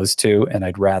with those two. And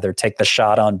I'd rather take the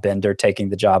shot on Bender taking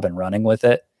the job and running with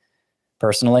it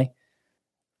personally.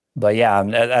 But yeah,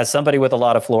 as somebody with a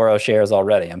lot of Floro shares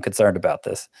already, I'm concerned about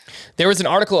this. There was an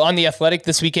article on The Athletic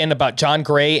this weekend about John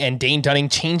Gray and Dane Dunning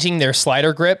changing their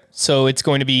slider grip. So it's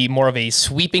going to be more of a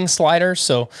sweeping slider.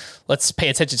 So let's pay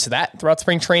attention to that throughout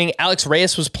spring training. Alex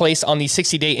Reyes was placed on the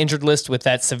 60-day injured list with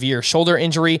that severe shoulder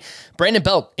injury. Brandon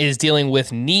Belt is dealing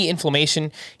with knee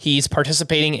inflammation. He's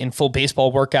participating in full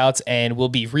baseball workouts and will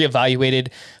be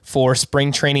reevaluated for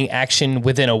spring training action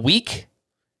within a week.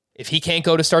 If he can't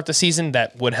go to start the season,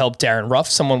 that would help Darren Ruff,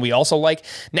 someone we also like.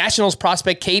 Nationals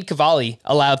prospect Cade Cavalli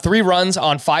allowed 3 runs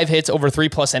on 5 hits over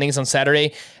 3+ innings on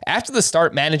Saturday. After the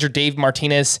start, manager Dave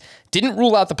Martinez didn't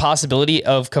rule out the possibility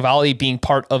of Cavalli being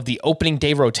part of the opening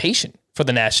day rotation for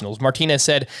the Nationals. Martinez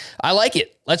said, "I like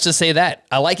it. Let's just say that.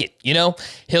 I like it.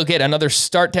 He'll get another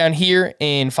start down here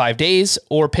in 5 days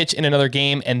or pitch in another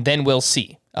game, and then we'll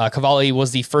see." Cavalli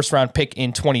was the first-round pick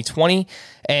in 2020,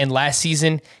 and last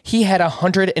season, he had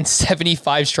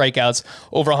 175 strikeouts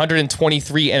over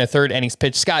 123 and a third innings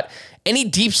pitched. Scott, any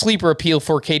deep sleeper appeal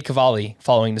for Cade Cavalli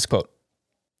following this quote?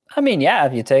 I mean, yeah,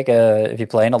 if you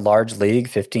play in a large league,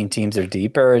 15 teams or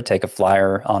deeper, take a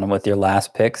flyer on him with your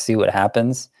last pick, see what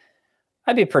happens.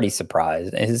 I'd be pretty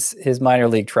surprised. His minor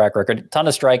league track record, ton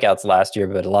of strikeouts last year,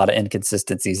 but a lot of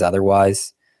inconsistencies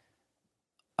otherwise.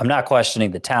 I'm not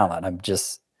questioning the talent. I'm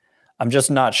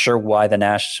just not sure why the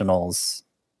Nationals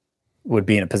would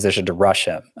be in a position to rush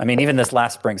him. I mean, even this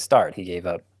last spring start, he gave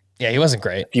up. Yeah, he wasn't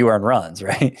great. Few earned runs,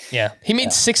 right? Yeah. He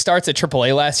made 6 starts at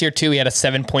AAA last year, too. He had a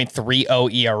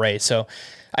 7.30 ERA. So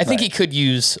I think he could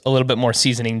use a little bit more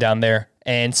seasoning down there.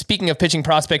 And speaking of pitching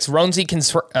prospects, Roansy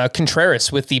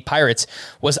Contreras with the Pirates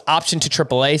was optioned to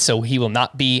AAA, so he will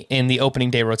not be in the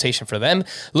opening day rotation for them.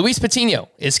 Luis Patino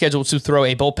is scheduled to throw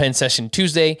a bullpen session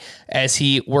Tuesday as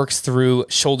he works through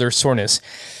shoulder soreness.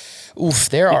 Oof,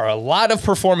 there are a lot of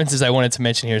performances I wanted to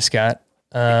mention here, Scott.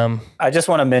 I just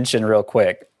want to mention real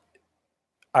quick,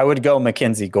 I would go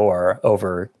Mackenzie Gore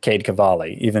over Cade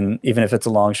Cavalli, even if it's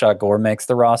a long shot. Gore makes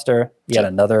the roster. He had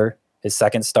his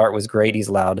second start was great. He's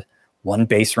allowed 1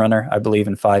 base runner, I believe,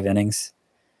 in 5 innings.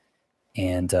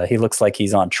 And he looks like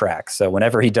he's on track. So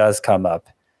whenever he does come up,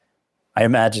 I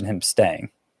imagine him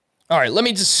staying. All right, let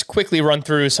me just quickly run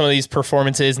through some of these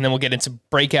performances, and then we'll get into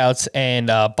breakouts and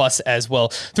busts as well.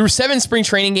 Through 7 spring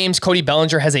training games, Cody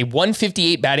Bellinger has a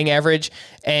 158 batting average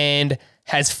and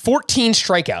has 14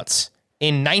 strikeouts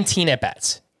in 19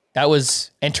 at-bats. That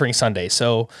was entering Sunday.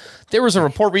 So there was a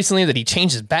report recently that he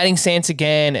changed his batting stance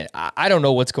again. And I don't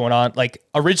know what's going on. Like,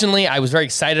 originally, I was very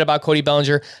excited about Cody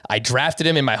Bellinger. I drafted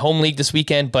him in my home league this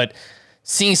weekend, but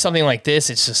seeing something like this,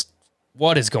 it's just,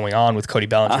 what is going on with Cody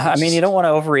Bellinger? I mean, you don't want to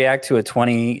overreact to a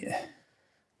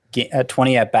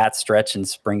 20 at-bat stretch in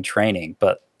spring training,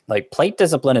 but like plate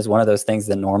discipline is one of those things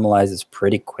that normalizes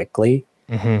pretty quickly.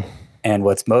 Mm-hmm. And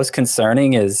what's most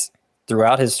concerning is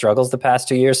throughout his struggles the past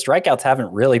 2 years, strikeouts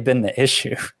haven't really been the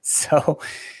issue. So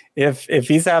if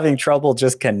he's having trouble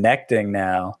just connecting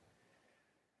now,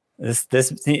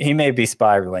 he may be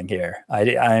spiraling here.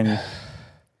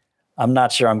 I'm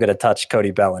not sure I'm going to touch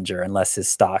Cody Bellinger unless his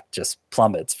stock just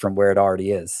plummets from where it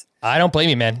already is. I don't blame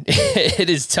you, man. It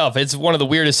is tough. It's one of the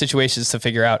weirdest situations to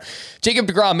figure out. Jacob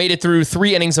deGrom made it through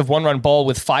 3 innings of 1-run ball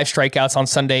with 5 strikeouts on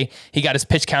Sunday. He got his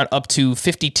pitch count up to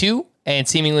 52 and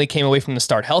seemingly came away from the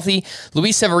start healthy.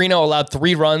 Luis Severino allowed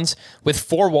 3 runs with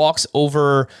 4 walks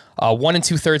over 1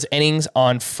 2/3 innings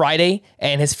on Friday,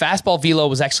 and his fastball velo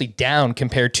was actually down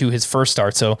compared to his first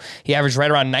start. So he averaged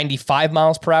right around 95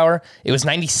 miles per hour. It was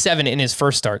 97 in his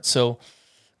first start. So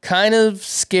kind of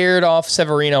scared off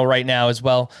Severino right now as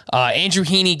well. Andrew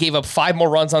Heaney gave up 5 more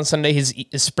runs on Sunday. His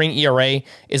spring ERA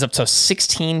is up to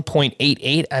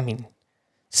 16.88. I mean,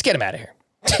 just get him out of here.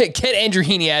 Get Andrew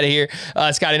Heaney out of here.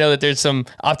 Scott, I know that there's some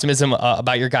optimism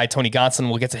about your guy, Tony Gonsolin.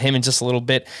 We'll get to him in just a little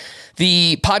bit.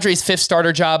 The Padres' 5th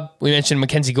starter job, we mentioned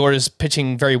Mackenzie Gore is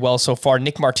pitching very well so far.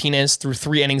 Nick Martinez threw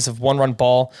 3 innings of 1-run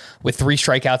ball with 3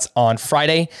 strikeouts on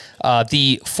Friday.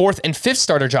 The 4th and 5th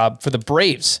starter job for the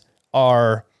Braves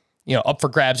are up for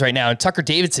grabs right now. And Tucker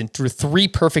Davidson threw 3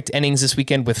 perfect innings this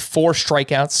weekend with 4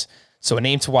 strikeouts. So a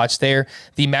name to watch there.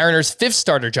 The Mariners' 5th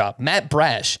starter job, Matt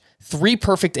Brash, 3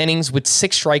 perfect innings with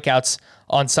 6 strikeouts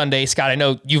on Sunday. Scott, I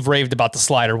know you've raved about the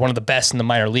slider, one of the best in the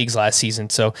minor leagues last season.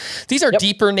 So these are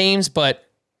deeper names, but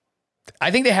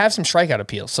I think they have some strikeout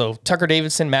appeal. So Tucker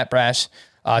Davidson, Matt Brash.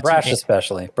 Brash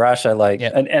especially. Brash I like.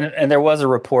 Yeah. And there was a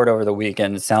report over the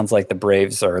weekend. It sounds like the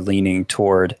Braves are leaning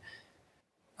toward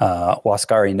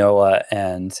Huascar Ynoa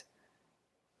and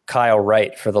Kyle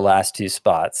Wright for the last 2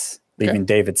 spots, leaving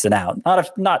Davidson out.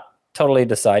 Not totally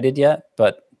decided yet,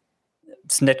 but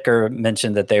Snitker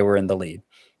mentioned that they were in the lead.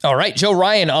 All right, Joe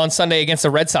Ryan on Sunday against the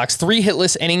Red Sox, 3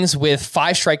 hitless innings with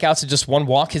 5 strikeouts and just 1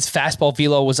 walk. His fastball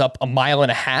velo was up 1.5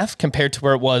 miles compared to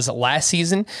where it was last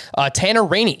season. Tanner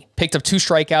Rainey picked up 2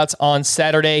 strikeouts on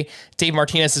Saturday. Dave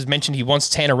Martinez has mentioned he wants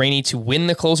Tanner Rainey to win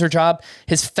the closer job.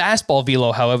 His fastball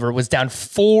velo, however, was down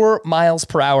 4 miles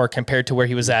per hour compared to where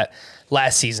he was at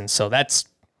last season. So that's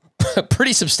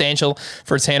pretty substantial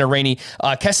for Tanner Rainey.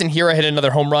 Keston Hiura hit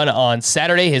another home run on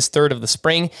Saturday, his 3rd of the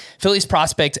spring. Phillies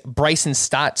prospect Bryson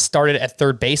Stott started at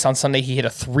 3rd base on Sunday. He hit a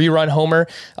 3-run homer.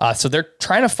 So they're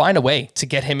trying to find a way to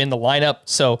get him in the lineup.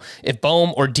 So if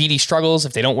Bohm or Didi struggles,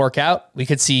 if they don't work out, we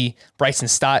could see Bryson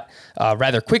Stott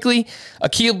rather quickly.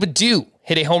 Akil Baddoo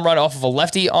hit a home run off of a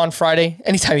lefty on Friday.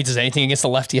 Anytime he does anything against a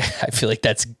lefty, I feel like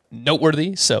that's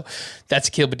noteworthy. So that's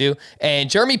Akil Baddoo.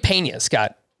 And Jeremy Pena,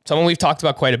 Scott, someone we've talked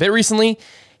about quite a bit recently.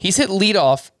 He's hit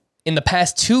leadoff in the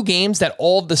past 2 games that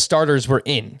all of the starters were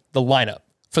in the lineup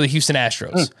for the Houston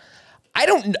Astros. I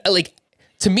don't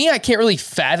to me, I can't really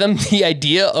fathom the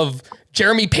idea of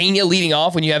Jeremy Pena leading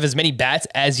off when you have as many bats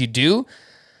as you do,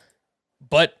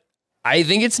 but I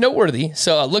think it's noteworthy.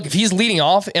 So look, if he's leading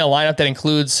off in a lineup that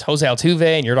includes Jose Altuve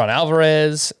and Yordan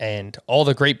Alvarez and all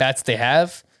the great bats they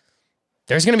have,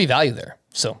 there's going to be value there.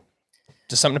 So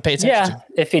just something to pay attention to.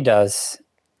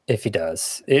 If he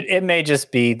does. It may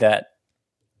just be that,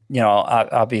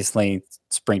 obviously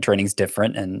spring training's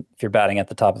different, and if you're batting at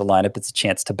the top of the lineup, it's a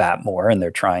chance to bat more, and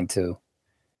they're trying to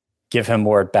give him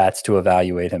more at-bats to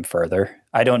evaluate him further.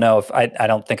 I don't know if I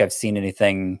don't think I've seen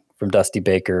anything from Dusty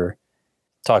Baker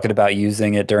talking about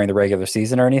using it during the regular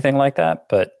season or anything like that,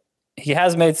 but he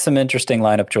has made some interesting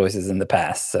lineup choices in the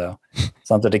past, so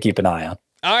something to keep an eye on.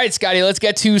 All right, Scotty, let's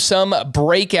get to some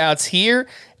breakouts here.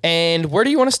 And where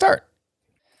do you want to start?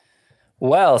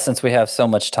 Well, since we have so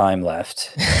much time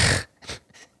left,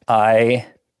 where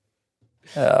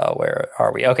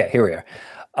are we? Okay, here we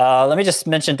are. Let me just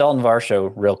mention Dalton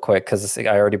Varsho real quick, because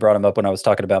I already brought him up when I was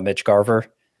talking about Mitch Garver.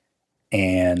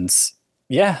 And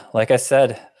yeah, like I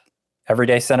said,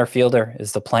 everyday center fielder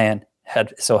is the plan.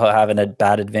 So he'll have an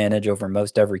at-bat advantage over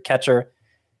most every catcher.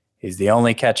 He's the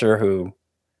only catcher who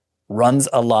runs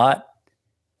a lot, at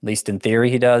least in theory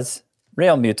he does.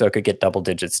 Real Muto could get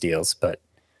double-digit steals, but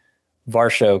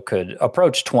Varsho could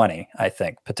approach 20, I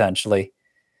think, potentially,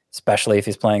 especially if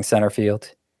he's playing center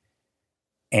field.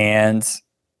 And,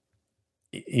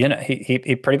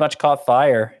 he pretty much caught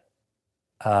fire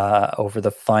over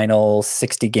the final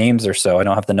 60 games or so. I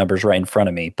don't have the numbers right in front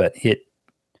of me, but hit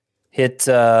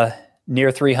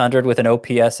near 300 with an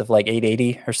OPS of like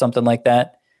 880 or something like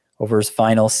that over his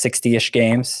final 60-ish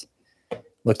games.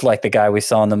 Looked like the guy we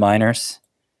saw in the minors.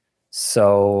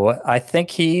 So I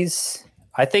think he's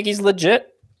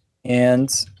legit, and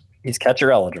he's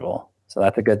catcher eligible. So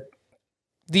that's a good.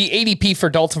 The ADP for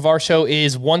Dalton Varsho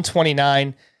is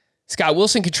 129. Scott,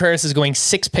 Wilson Contreras is going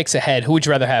 6 picks ahead. Who would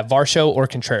you rather have, Varsho or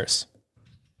Contreras?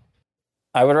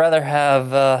 I would rather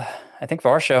have, I think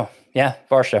Varsho. Yeah,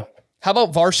 Varsho. How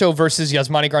about Varsho versus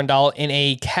Yasmani Grandal in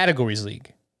a categories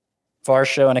league?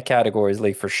 Varsho in a categories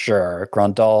league for sure.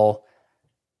 Grandal,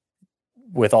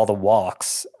 with all the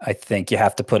walks, I think you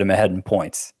have to put him ahead in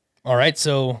points. All right,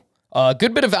 so a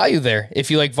good bit of value there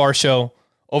if you like Varsho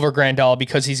over Grandal,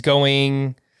 because he's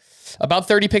going about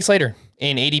 30 picks later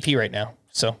in ADP right now.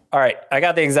 So, all right, I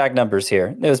got the exact numbers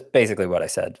here. It was basically what I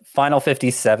said. Final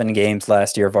 57 games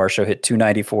last year, Varsho hit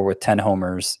 294 with 10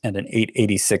 homers and an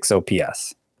 886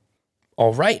 OPS.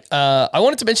 All right. I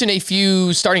wanted to mention a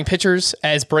few starting pitchers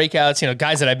as breakouts,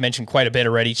 guys that I've mentioned quite a bit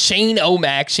already. Shane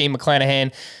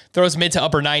McClanahan throws mid to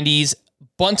upper 90s,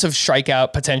 bunch of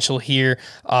strikeout potential here.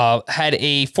 Had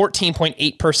a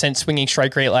 14.8% swinging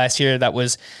strike rate last year. That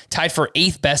was tied for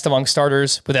 8th best among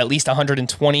starters with at least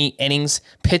 120 innings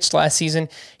pitched last season.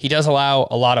 He does allow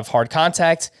a lot of hard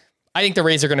contact. I think the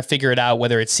Rays are going to figure it out,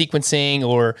 whether it's sequencing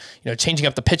or changing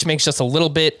up the pitch mix just a little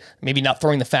bit, maybe not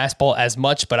throwing the fastball as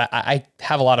much, but I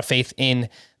have a lot of faith in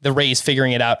the Rays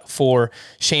figuring it out for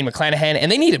Shane McClanahan, and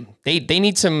they need him. They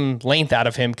need some length out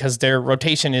of him because their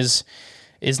rotation is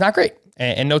not great.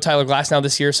 And no Tyler Glasnow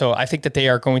this year, so I think that they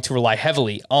are going to rely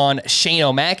heavily on Shane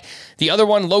O'Mac. The other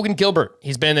one, Logan Gilbert.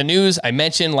 He's been in the news. I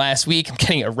mentioned last week. I'm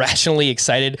getting irrationally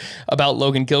excited about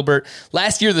Logan Gilbert.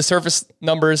 Last year, the surface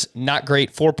numbers, not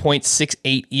great,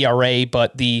 4.68 ERA,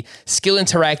 but the skill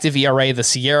interactive ERA, the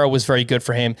Sierra, was very good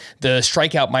for him. The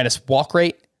strikeout minus walk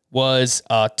rate was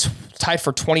tied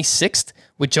for 26th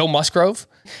with Joe Musgrove.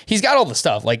 He's got all the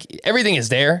stuff. Like, everything is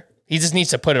there. He just needs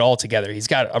to put it all together. He's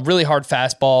got a really hard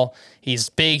fastball. He's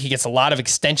big. He gets a lot of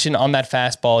extension on that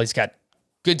fastball. He's got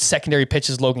good secondary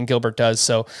pitches, Logan Gilbert does.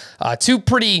 So 2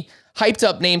 pretty hyped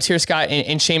up names here, Scott,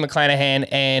 in Shane McClanahan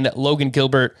and Logan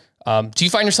Gilbert. Do you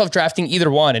find yourself drafting either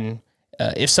one? And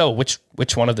if so, which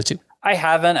one of the 2? I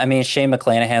haven't. I mean, Shane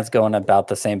McClanahan's going about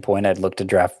the same point I'd look to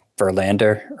draft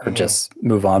Verlander or just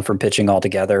move on from pitching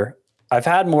altogether. I've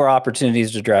had more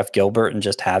opportunities to draft Gilbert and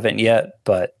just haven't yet,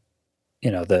 but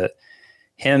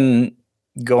him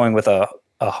going with a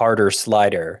harder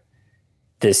slider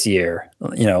this year,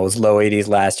 it was low 80s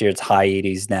last year. It's high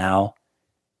 80s now.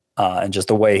 And just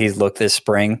the way he's looked this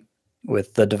spring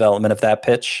with the development of that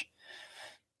pitch,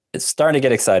 it's starting to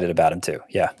get excited about him too.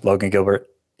 Yeah. Logan Gilbert.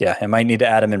 Yeah. I might need to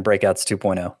add him in breakouts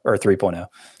 2.0 or 3.0.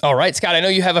 All right, Scott, I know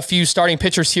you have a few starting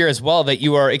pitchers here as well that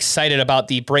you are excited about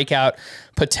the breakout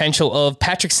potential of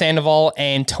Patrick Sandoval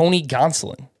and Tony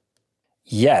Gonsolin.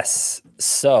 Yes.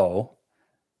 So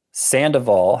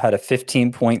Sandoval had a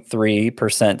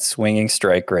 15.3% swinging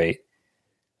strike rate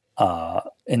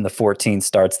in the 14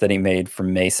 starts that he made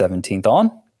from May 17th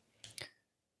on.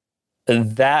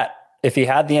 That, if he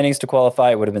had the innings to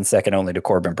qualify, it would have been second only to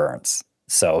Corbin Burns.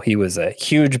 So he was a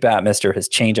huge bat mister. His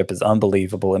changeup is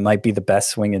unbelievable. It might be the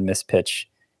best swing and miss pitch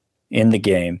in the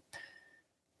game.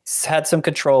 He's had some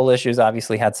control issues,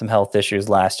 obviously had some health issues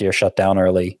last year, shut down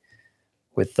early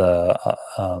with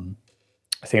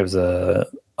I think it was a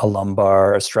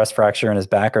lumbar, a stress fracture in his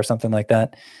back or something like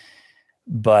that.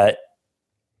 But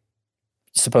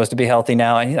supposed to be healthy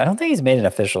now. I don't think he's made an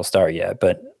official start yet,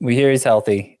 but we hear he's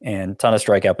healthy and ton of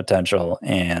strikeout potential.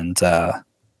 And I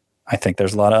think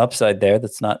there's a lot of upside there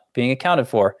that's not being accounted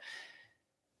for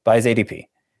by his ADP.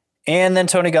 And then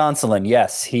Tony Gonsolin.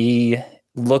 Yes, he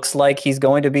looks like he's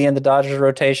going to be in the Dodgers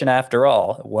rotation after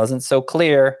all. It wasn't so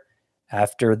clear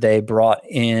after they brought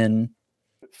in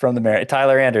from the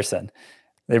Tyler Anderson.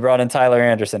 They brought in Tyler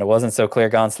Anderson. It wasn't so clear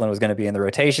Gonsolin was going to be in the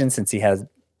rotation since he has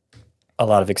a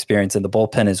lot of experience in the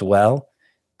bullpen as well.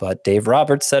 But Dave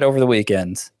Roberts said over the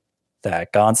weekend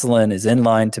that Gonsolin is in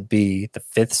line to be the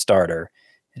 5th starter.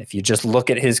 And if you just look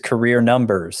at his career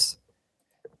numbers,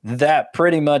 that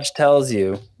pretty much tells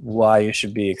you why you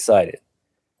should be excited.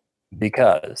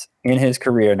 Because in his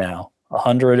career now,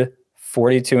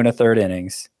 142 and a third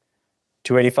innings,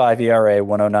 285 ERA,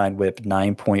 109 whip,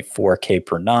 9.4 K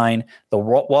per 9. The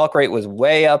walk rate was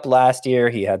way up last year.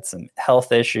 He had some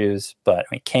health issues, but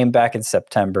he came back in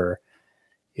September.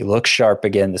 He looked sharp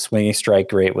again. The swinging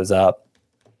strike rate was up.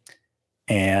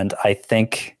 And I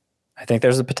think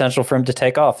there's a potential for him to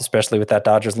take off, especially with that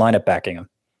Dodgers lineup backing him.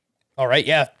 All right,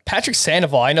 yeah. Patrick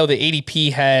Sandoval, I know the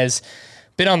ADP has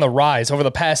been on the rise over the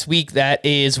past week. That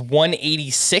is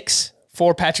 186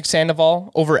 for Patrick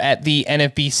Sandoval over at the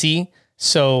NFBC.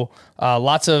 So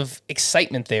lots of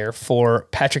excitement there for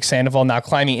Patrick Sandoval now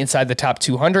climbing inside the top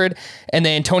 200. And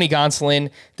then Tony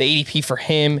Gonsolin, the ADP for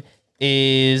him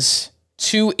is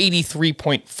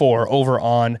 283.4 over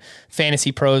on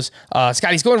Fantasy Pros.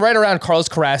 Scott, he's going right around Carlos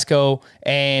Carrasco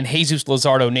and Jesus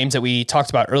Luzardo, names that we talked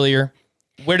about earlier.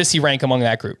 Where does he rank among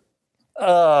that group?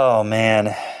 Oh,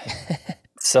 man.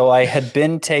 So I had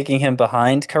been taking him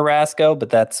behind Carrasco, but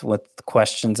that's with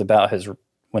questions about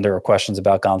when there were questions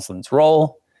about Gonsolin's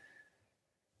role.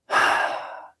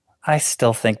 I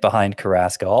still think behind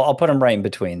Carrasco. I'll put him right in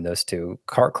between those two.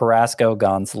 Carrasco,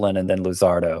 Gonsolin, and then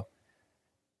Luzardo.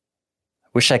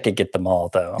 Wish I could get them all,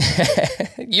 though.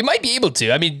 You might be able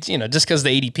to. I mean, just because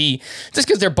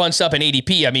they're bunched up in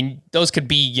ADP, I mean, those could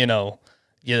be,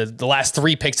 the last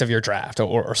 3 picks of your draft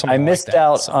or something. I missed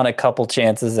out on a couple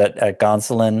chances at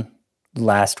Gonsolin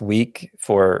last week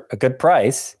for a good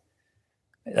price.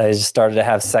 I just started to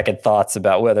have second thoughts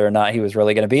about whether or not he was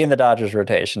really going to be in the Dodgers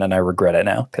rotation, and I regret it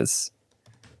now because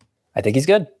I think he's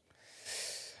good.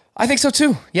 I think so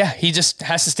too. Yeah, he just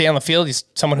has to stay on the field. He's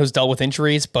someone who's dealt with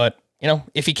injuries, but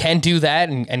if he can do that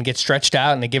and get stretched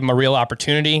out and they give him a real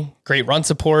opportunity, great run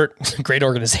support, great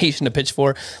organization to pitch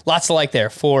for, lots to like there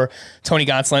for Tony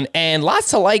Gonsolin, and lots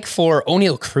to like for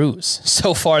O'Neal Cruz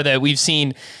so far that we've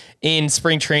seen in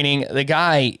spring training. The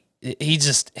guy,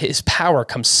 his power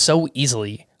comes so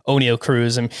easily, O'Neal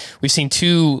Cruz. And we've seen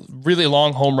 2 really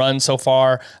long home runs so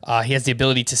far. He has the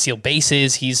ability to steal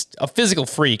bases. He's a physical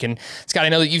freak. And Scott, I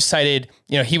know that you've cited,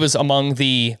 he was among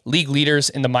the league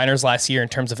leaders in the minors last year in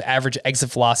terms of average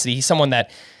exit velocity. He's someone that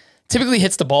typically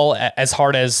hits the ball as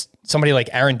hard as somebody like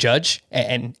Aaron Judge.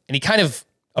 And he kind of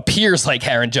appears like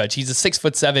Aaron Judge. He's a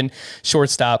 6'7"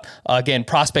 shortstop. Again,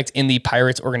 prospect in the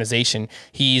Pirates organization.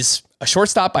 He's a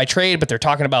shortstop by trade, but they're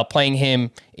talking about playing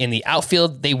him in the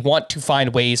outfield. They want to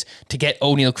find ways to get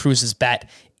O'Neal Cruz's bat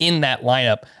in that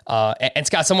lineup. And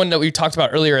Scott, someone that we talked about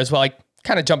earlier as well, like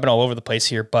kind of jumping all over the place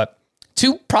here, but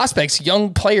 2 prospects,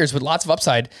 young players with lots of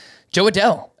upside. Jo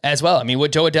Adell as well. I mean,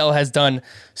 what Jo Adell has done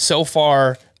so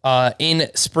far in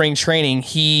spring training,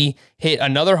 he hit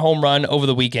another home run over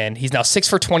the weekend. He's now 6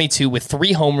 for 22 with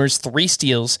 3 homers, 3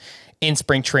 steals in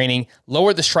spring training,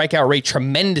 lowered the strikeout rate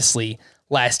tremendously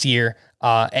last year.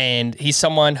 And he's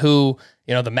someone who,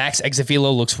 the max exit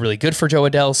velo looks really good for Jo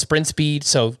Adell, sprint speed.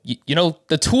 So,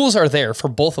 the tools are there for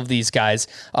both of these guys.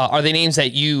 Are they names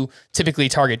that you typically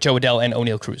target, Jo Adell and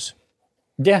O'Neal Cruz?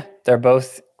 Yeah, they were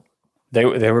both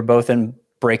in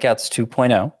breakouts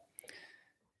 2.0.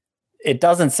 It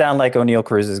doesn't sound like O'Neal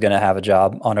Cruz is going to have a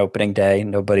job on opening day.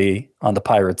 Nobody on the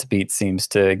Pirates beat seems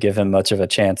to give him much of a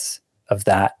chance of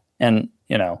that. And,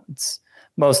 it's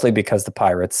mostly because the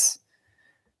Pirates,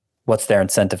 what's their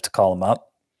incentive to call him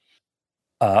up?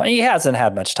 He hasn't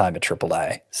had much time at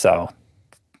AAA, so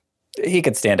he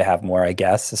could stand to have more, I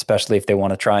guess, especially if they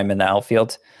want to try him in the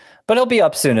outfield. But he'll be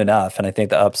up soon enough, and I think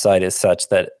the upside is such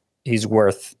that he's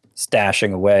worth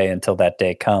stashing away until that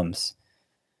day comes.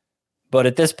 But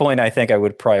at this point, I think I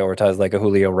would prioritize like a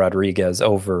Julio Rodriguez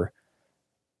over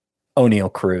O'Neal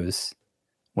Cruz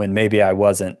when maybe I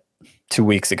wasn't 2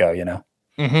 weeks ago,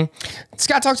 Mm-hmm.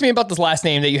 Scott, talk to me about this last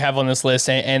name that you have on this list,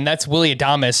 and that's Willy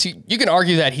Adames. You can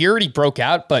argue that he already broke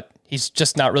out, but he's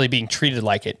just not really being treated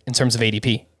like it in terms of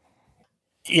ADP.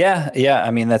 Yeah.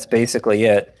 I mean, that's basically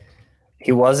it.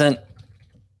 He wasn't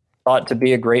thought to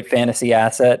be a great fantasy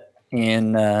asset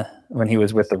when he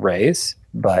was with the Rays,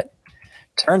 but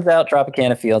turns out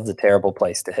Tropicana Field's a terrible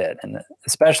place to hit, and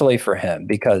especially for him,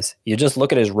 because you just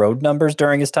look at his road numbers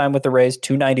during his time with the Rays,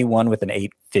 291 with an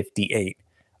 858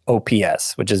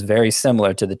 OPS, which is very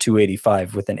similar to the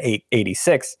 285 with an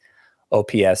 886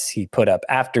 OPS he put up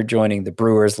after joining the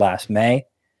Brewers last May.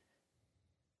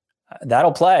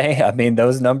 That'll play. I mean,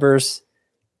 those numbers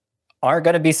aren't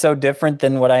going to be so different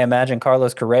than what I imagine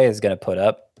Carlos Correa is going to put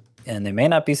up, and they may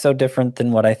not be so different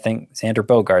than what I think Xander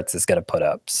Bogaerts is going to put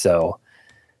up. So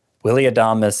Willy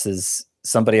Adames is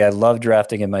somebody I love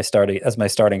drafting as my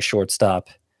starting shortstop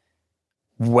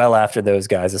well after those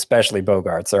guys, especially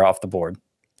Bogaerts, are off the board.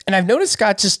 And I've noticed,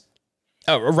 Scott, just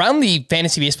around the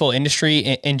fantasy baseball industry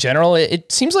in general,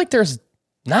 it seems like there's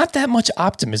not that much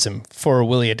optimism for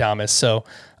Willy Adames. So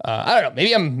I don't know,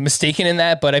 maybe I'm mistaken in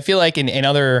that, but I feel like in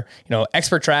other,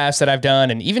 expert drafts that I've done,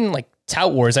 and even like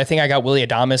Tout Wars, I think I got Willy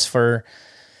Adames for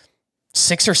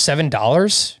 $6 or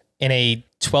 $7 in a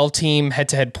 12-team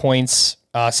head-to-head points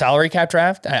salary cap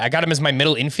draft. I got him as my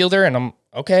middle infielder, and I'm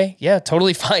okay. Yeah,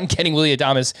 totally fine getting Willy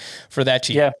Adames for that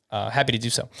cheap. Yeah. Happy to do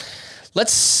so.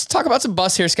 Let's talk about some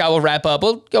busts here, Scott. We'll wrap up.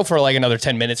 We'll go for like another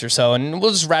 10 minutes or so, and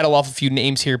we'll just rattle off a few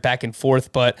names here back and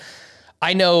forth. But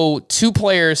I know two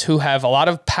players who have a lot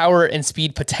of power and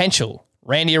speed potential,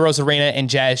 Randy Arozarena and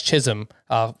Jazz Chisholm,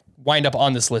 wind up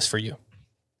on this list for you.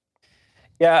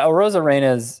 Yeah,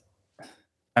 Arozarena's,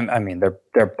 I mean,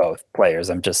 they're both players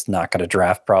I'm just not going to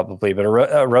draft probably, but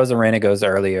Arozarena goes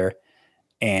earlier,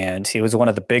 and he was one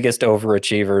of the biggest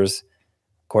overachievers,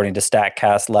 according to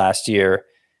StatCast last year.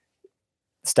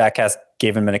 StatCast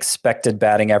gave him an expected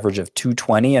batting average of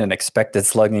 220 and an expected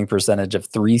slugging percentage of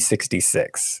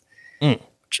 366,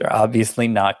 which are obviously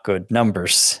not good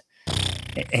numbers.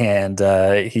 And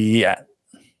I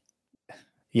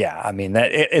mean,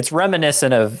 it's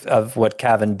reminiscent of what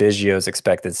Cavan Biggio's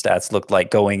expected stats looked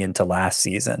like going into last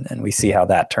season, and we see how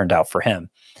that turned out for him.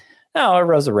 Now,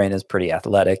 Arozarena is pretty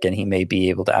athletic, and he may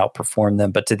be able to outperform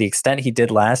them, but to the extent he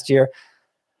did last year,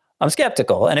 I'm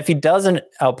skeptical. And if he doesn't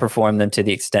outperform them to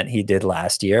the extent he did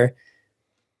last year,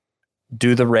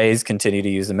 do the Rays continue to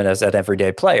use him as an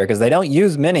everyday player? Because they don't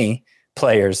use many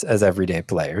players as everyday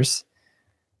players.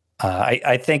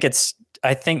 I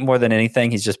think more than anything,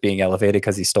 he's just being elevated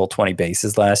because he stole 20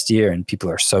 bases last year, and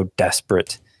people are so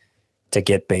desperate to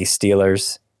get base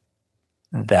stealers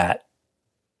that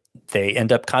they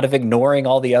end up kind of ignoring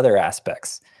all the other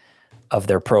aspects of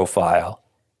their profile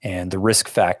and the risk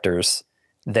factors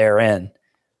therein.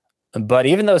 But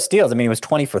even those steals, I mean, he was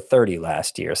 20 for 30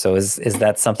 last year. So is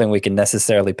that something we can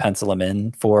necessarily pencil him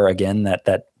in for again,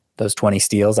 that those 20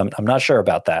 steals? I'm not sure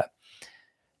about that.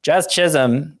 Jazz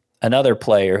Chisholm, another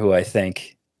player who I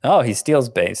think, he steals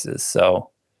bases,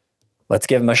 so let's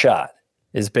give him a shot,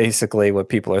 is basically what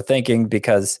people are thinking,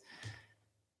 because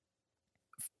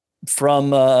from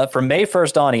May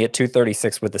 1st on, he hit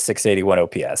 236 with the 681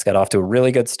 OPS. Got off to a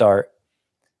really good start.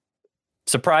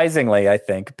 Surprisingly, I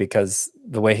think, because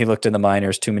the way he looked in the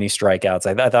minors, too many strikeouts,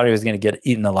 I thought he was going to get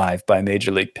eaten alive by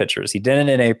major league pitchers. He didn't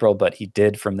in April, but he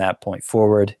did from that point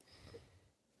forward.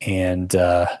 And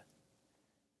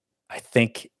I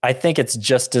think it's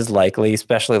just as likely,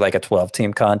 especially like a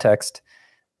 12-team context,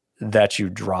 that you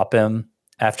drop him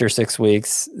after 6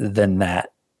 weeks than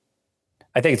that.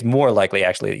 I think it's more likely,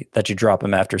 actually, that you drop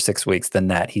him after 6 weeks than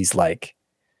that he's like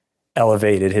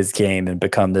elevated his game and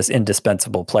become this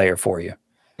indispensable player for you.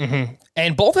 Mm-hmm.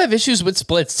 And both have issues with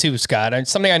splits too, Scott. And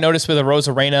something I noticed with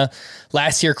Arozarena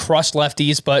last year, crushed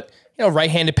lefties, but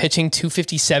right-handed pitching,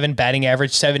 257 batting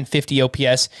average, 750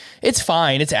 OPS. It's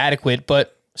fine, it's adequate,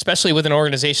 but especially with an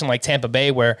organization like Tampa Bay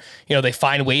where, they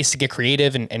find ways to get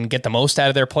creative and get the most out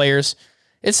of their players,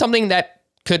 it's something that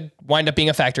could wind up being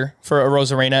a factor for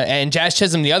Arozarena. And Jazz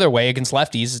Chisholm the other way against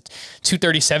lefties,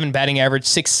 237 batting average,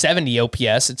 670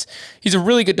 OPS. He's a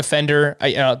really good defender.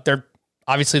 They're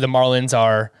obviously, the Marlins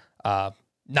are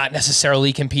not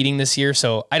necessarily competing this year,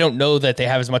 so I don't know that they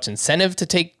have as much incentive to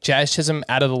take Jazz Chisholm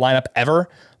out of the lineup ever,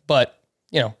 but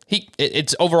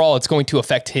it's overall, it's going to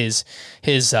affect his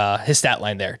stat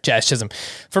line there, Jazz Chisholm.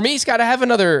 For me, Scott, I have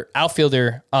another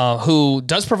outfielder who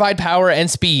does provide power and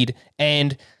speed,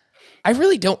 and I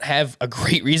really don't have a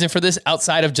great reason for this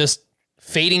outside of just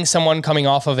fading someone coming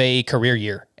off of a career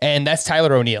year, and that's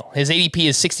Tyler O'Neill. His ADP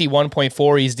is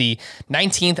 61.4. He's the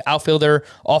 19th outfielder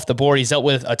off the board. He's dealt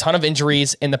with a ton of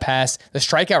injuries in the past. The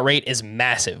strikeout rate is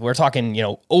massive. We're talking,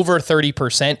 over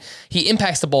 30%. He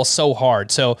impacts the ball so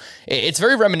hard. So it's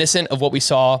very reminiscent of what we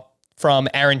saw from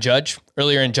Aaron Judge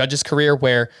earlier in Judge's career,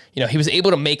 where, he was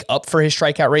able to make up for his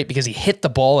strikeout rate because he hit the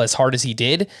ball as hard as he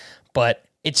did. But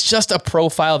it's just a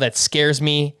profile that scares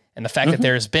me. And the fact that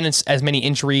there's been as many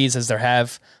injuries as there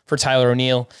have for Tyler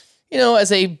O'Neill,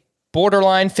 as a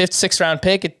borderline 5th, 6th round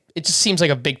pick, it just seems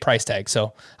like a big price tag.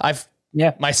 So I've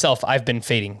been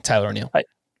fading Tyler O'Neill.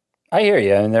 I hear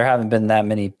you. And there haven't been that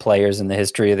many players in the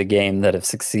history of the game that have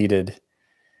succeeded,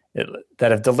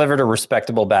 that have delivered a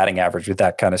respectable batting average with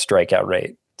that kind of strikeout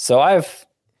rate. So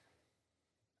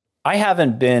I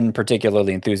haven't been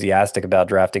particularly enthusiastic about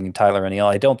drafting Tyler O'Neill.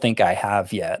 I don't think I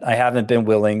have yet. I haven't been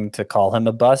willing to call him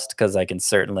a bust because I can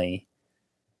certainly,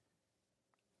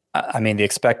 the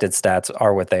expected stats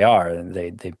are what they are. And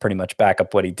they pretty much back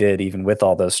up what he did, even with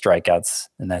all those strikeouts.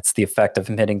 And that's the effect of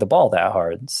him hitting the ball that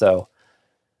hard. So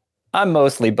I'm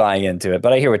mostly buying into it,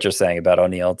 but I hear what you're saying about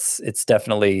O'Neill. It's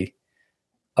definitely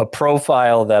a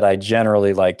profile that I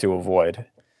generally like to avoid.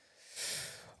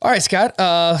 All right, Scott.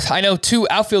 I know two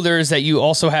outfielders that you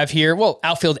also have here. Well,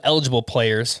 outfield eligible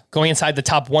players going inside the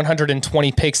top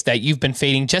 120 picks that you've been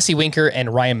fading: Jesse Winker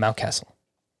and Ryan Mountcastle.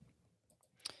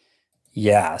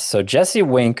 Yeah. So Jesse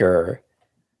Winker,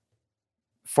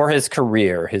 for his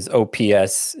career, his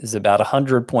OPS is about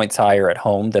 100 points higher at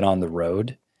home than on the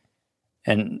road.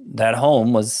 And that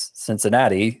home was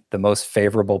Cincinnati, the most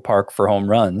favorable park for home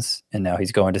runs. And now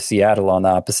he's going to Seattle on the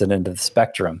opposite end of the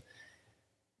spectrum.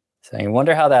 So you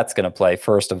wonder how that's going to play,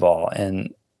 first of all.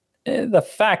 And the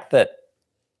fact that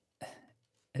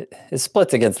his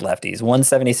splits against lefties,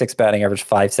 176 batting average,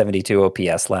 572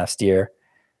 OPS last year.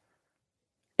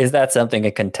 Is that something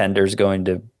a contender's going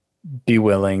to be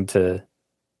willing to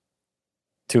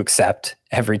accept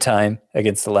every time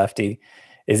against the lefty?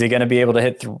 Is he going to be able to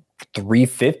hit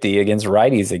 350 against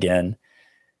righties again?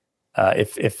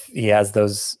 If he has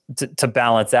those to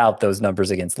balance out those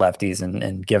numbers against lefties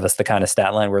and give us the kind of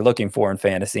stat line we're looking for in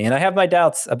fantasy. And I have my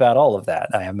doubts about all of that.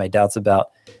 I have my doubts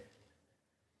about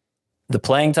the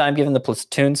playing time given the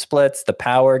platoon splits, the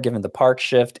power given the park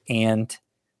shift, and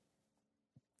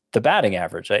the batting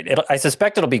average. I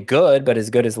suspect it'll be good, but as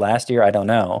good as last year, I don't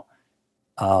know.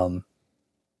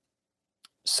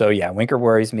 So yeah, Winker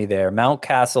worries me there.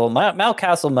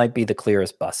 Mountcastle might be the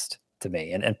clearest bust to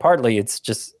me. And partly it's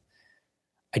just,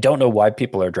 I don't know why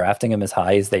people are drafting him as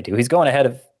high as they do. He's going ahead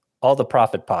of all the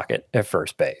profit pocket at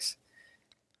first base.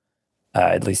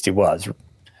 At least he was.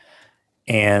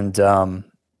 And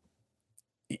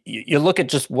you look at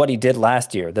just what he did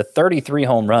last year. The 33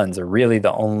 home runs are really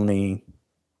the only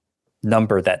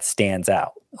number that stands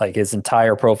out. Like his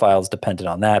entire profile is dependent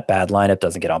on that. Bad lineup,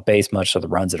 doesn't get on base much, so the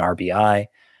runs and RBI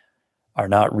are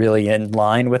not really in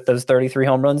line with those 33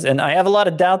 home runs. And I have a lot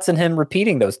of doubts in him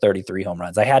repeating those 33 home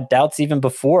runs. I had doubts even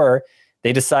before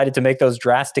they decided to make those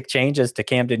drastic changes to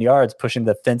Camden Yards, pushing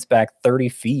the fence back 30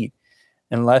 feet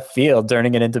in left field,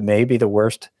 turning it into maybe the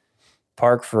worst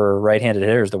park for right-handed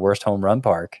hitters, the worst home run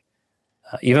park.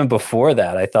 Even before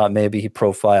that, I thought maybe he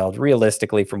profiled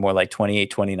realistically for more like 28,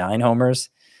 29 homers.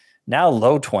 Now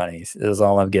low 20s is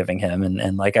all I'm giving him.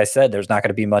 And like I said, there's not going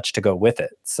to be much to go with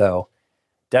it. So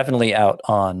definitely out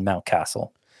on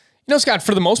Mountcastle. You know, Scott,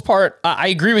 for the most part, I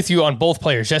agree with you on both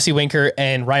players, Jesse Winker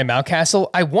and Ryan Mountcastle.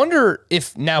 I wonder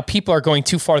if now people are going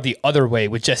too far the other way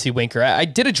with Jesse Winker. I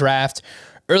did a draft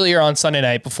earlier on Sunday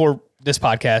night before this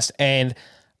podcast, and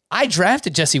I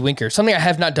drafted Jesse Winker, something I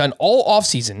have not done all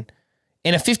offseason,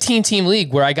 in a 15-team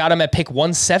league where I got him at pick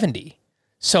 170.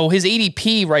 So his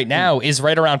ADP right now is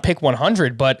right around pick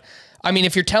 100. But, I mean,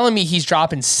 if you're telling me he's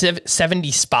dropping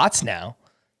 70 spots now,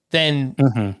 then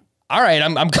all right,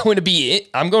 I'm going to be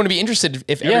interested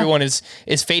if everyone is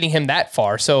fading him that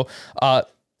far. So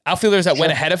outfielders that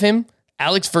went ahead of him,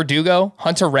 Alex Verdugo,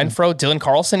 Hunter Renfroe, Dylan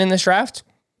Carlson in this draft.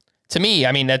 To me,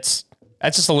 I mean, that's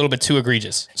just a little bit too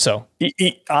egregious. So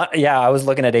I was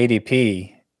looking at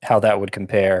ADP, how that would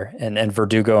compare, and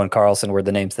Verdugo and Carlson were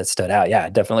the names that stood out. Yeah,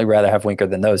 I'd definitely rather have Winker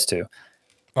than those two.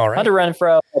 All right. Hunter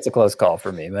Renfroe, that's a close call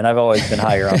for me, man. I've always been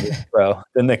higher on Renfroe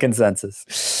than the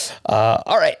consensus.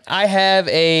 All right. I had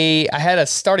a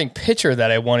starting pitcher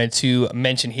that I wanted to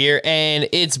mention here, and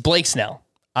it's Blake Snell.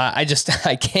 I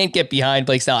can't get behind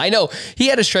Blake Snell. I know he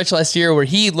had a stretch last year where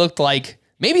he looked like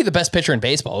maybe the best pitcher in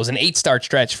baseball. It was an 8-start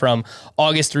stretch from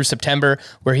August through September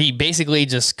where he basically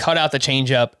just cut out the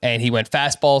changeup and he went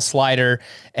fastball, slider,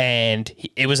 and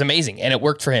it was amazing. And it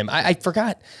worked for him. I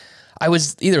forgot. I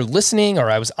was either listening or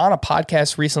I was on a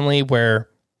podcast recently where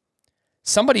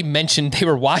somebody mentioned they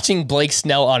were watching Blake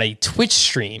Snell on a Twitch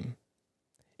stream.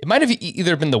 It might have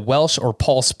either been the Welsh or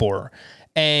Paul Sporer.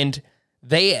 And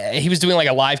he was doing like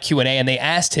a live Q&A and they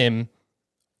asked him,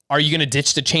 are you going to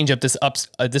ditch the changeup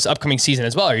this upcoming season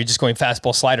as well? Or are you just going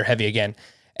fastball slider heavy again?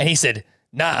 And he said,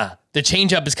 nah, the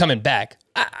changeup is coming back.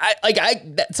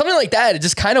 Something like that, it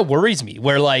just kind of worries me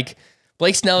where like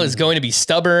Blake Snell is going to be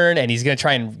stubborn and he's going to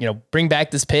try and, bring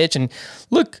back this pitch. And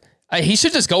look, he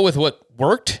should just go with what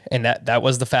worked. And that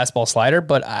was the fastball slider.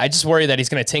 But I just worry that he's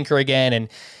going to tinker again. And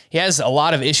he has a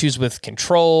lot of issues with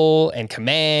control and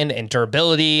command and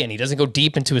durability, and he doesn't go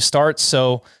deep into his starts.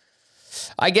 So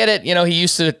I get it. He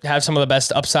used to have some of the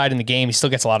best upside in the game. He still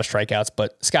gets a lot of strikeouts.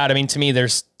 But, Scott, I mean, to me,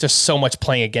 there's just so much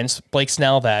playing against Blake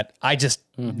Snell that I just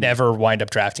never wind up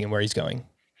drafting him where he's going.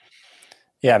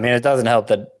 Yeah, I mean, it doesn't help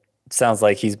that it sounds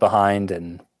like he's behind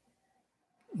and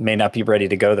may not be ready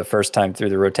to go the first time through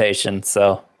the rotation.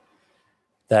 So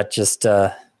that just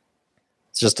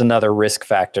it's just another risk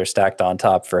factor stacked on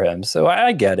top for him. So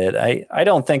I get it. I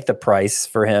don't think the price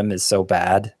for him is so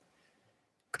bad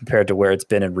compared to where it's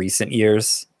been in recent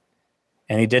years.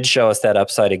 And he did show us that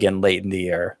upside again late in the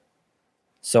year.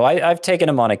 So I've taken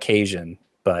him on occasion,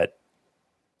 but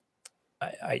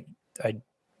I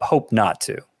hope not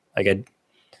to. Like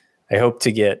I hope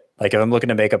to get, like if I'm looking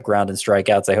to make up ground and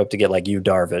strikeouts, I hope to get like Yu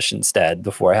Darvish instead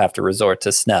before I have to resort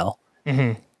to Snell.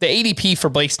 The ADP for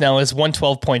Blake Snell is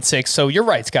 112.6. So you're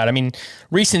right, Scott. I mean,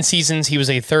 recent seasons, he was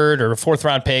a 3rd or 4th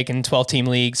round pick in 12-team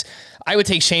leagues. I would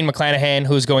take Shane McClanahan,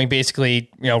 who's going basically,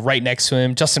 right next to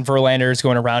him. Justin Verlander is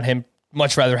going around him.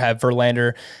 Much rather have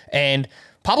Verlander. And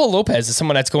Pablo Lopez is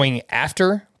someone that's going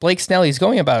after Blake Snell. He's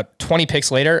going about 20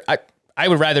 picks later. I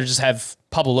would rather just have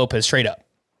Pablo Lopez straight up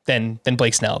than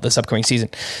Blake Snell this upcoming season.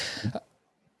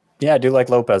 Yeah, I do like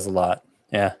Lopez a lot.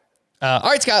 Yeah. All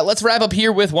right, Scott, let's wrap up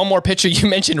here with one more pitcher. You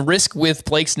mentioned risk with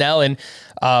Blake Snell, and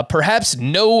perhaps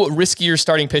no riskier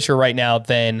starting pitcher right now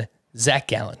than Zach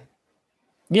Gallen.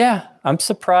 Yeah, I'm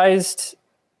surprised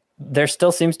there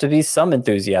still seems to be some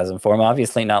enthusiasm for him.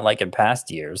 Obviously not like in past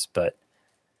years, but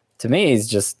to me, he's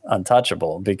just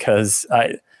untouchable because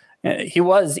he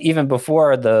was even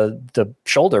before the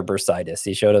shoulder bursitis.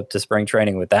 He showed up to spring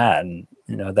training with that, and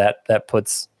that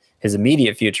puts his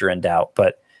immediate future in doubt.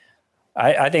 But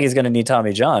I think he's going to need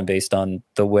Tommy John based on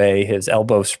the way his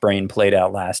elbow sprain played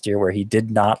out last year, where he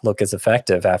did not look as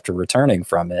effective after returning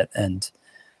from it. And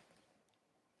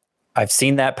I've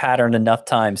seen that pattern enough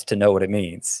times to know what it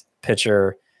means.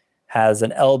 Pitcher has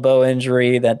an elbow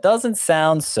injury that doesn't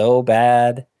sound so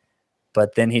bad,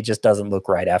 but then he just doesn't look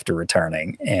right after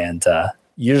returning. And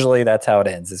usually that's how it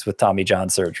ends, is with Tommy John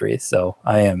surgery. So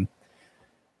I am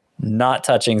not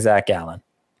touching Zach Gallen.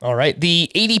 All right.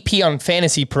 The ADP on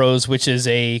Fantasy Pros, which is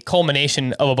a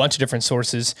culmination of a bunch of different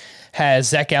sources, has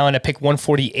Zach Gallen at pick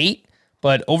 148.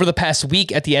 But over the past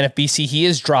week at the NFBC, he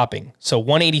is dropping. So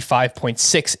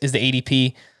 185.6 is the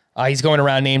ADP. He's going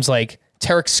around names like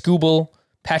Tarek Skubal,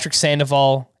 Patrick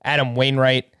Sandoval, Adam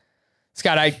Wainwright.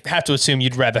 Scott, I have to assume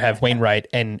you'd rather have Wainwright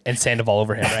and Sandoval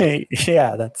over him, right?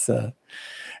 Yeah, that's... And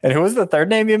who was the third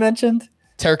name you mentioned?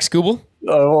 Tarek Skubal.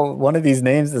 Oh, one of these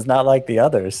names is not like the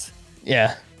others.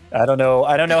 Yeah. I don't know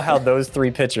how those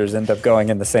 3 pitchers end up going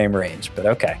in the same range, but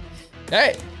okay. All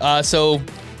right. So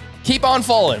keep on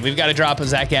falling. We've got to drop a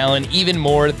Zach Gallen even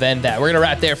more than that. We're going to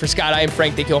wrap there. For Scott, I am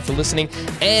Frank. Thank you all for listening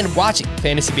and watching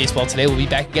Fantasy Baseball Today. We'll be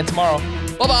back again tomorrow.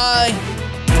 Bye-bye.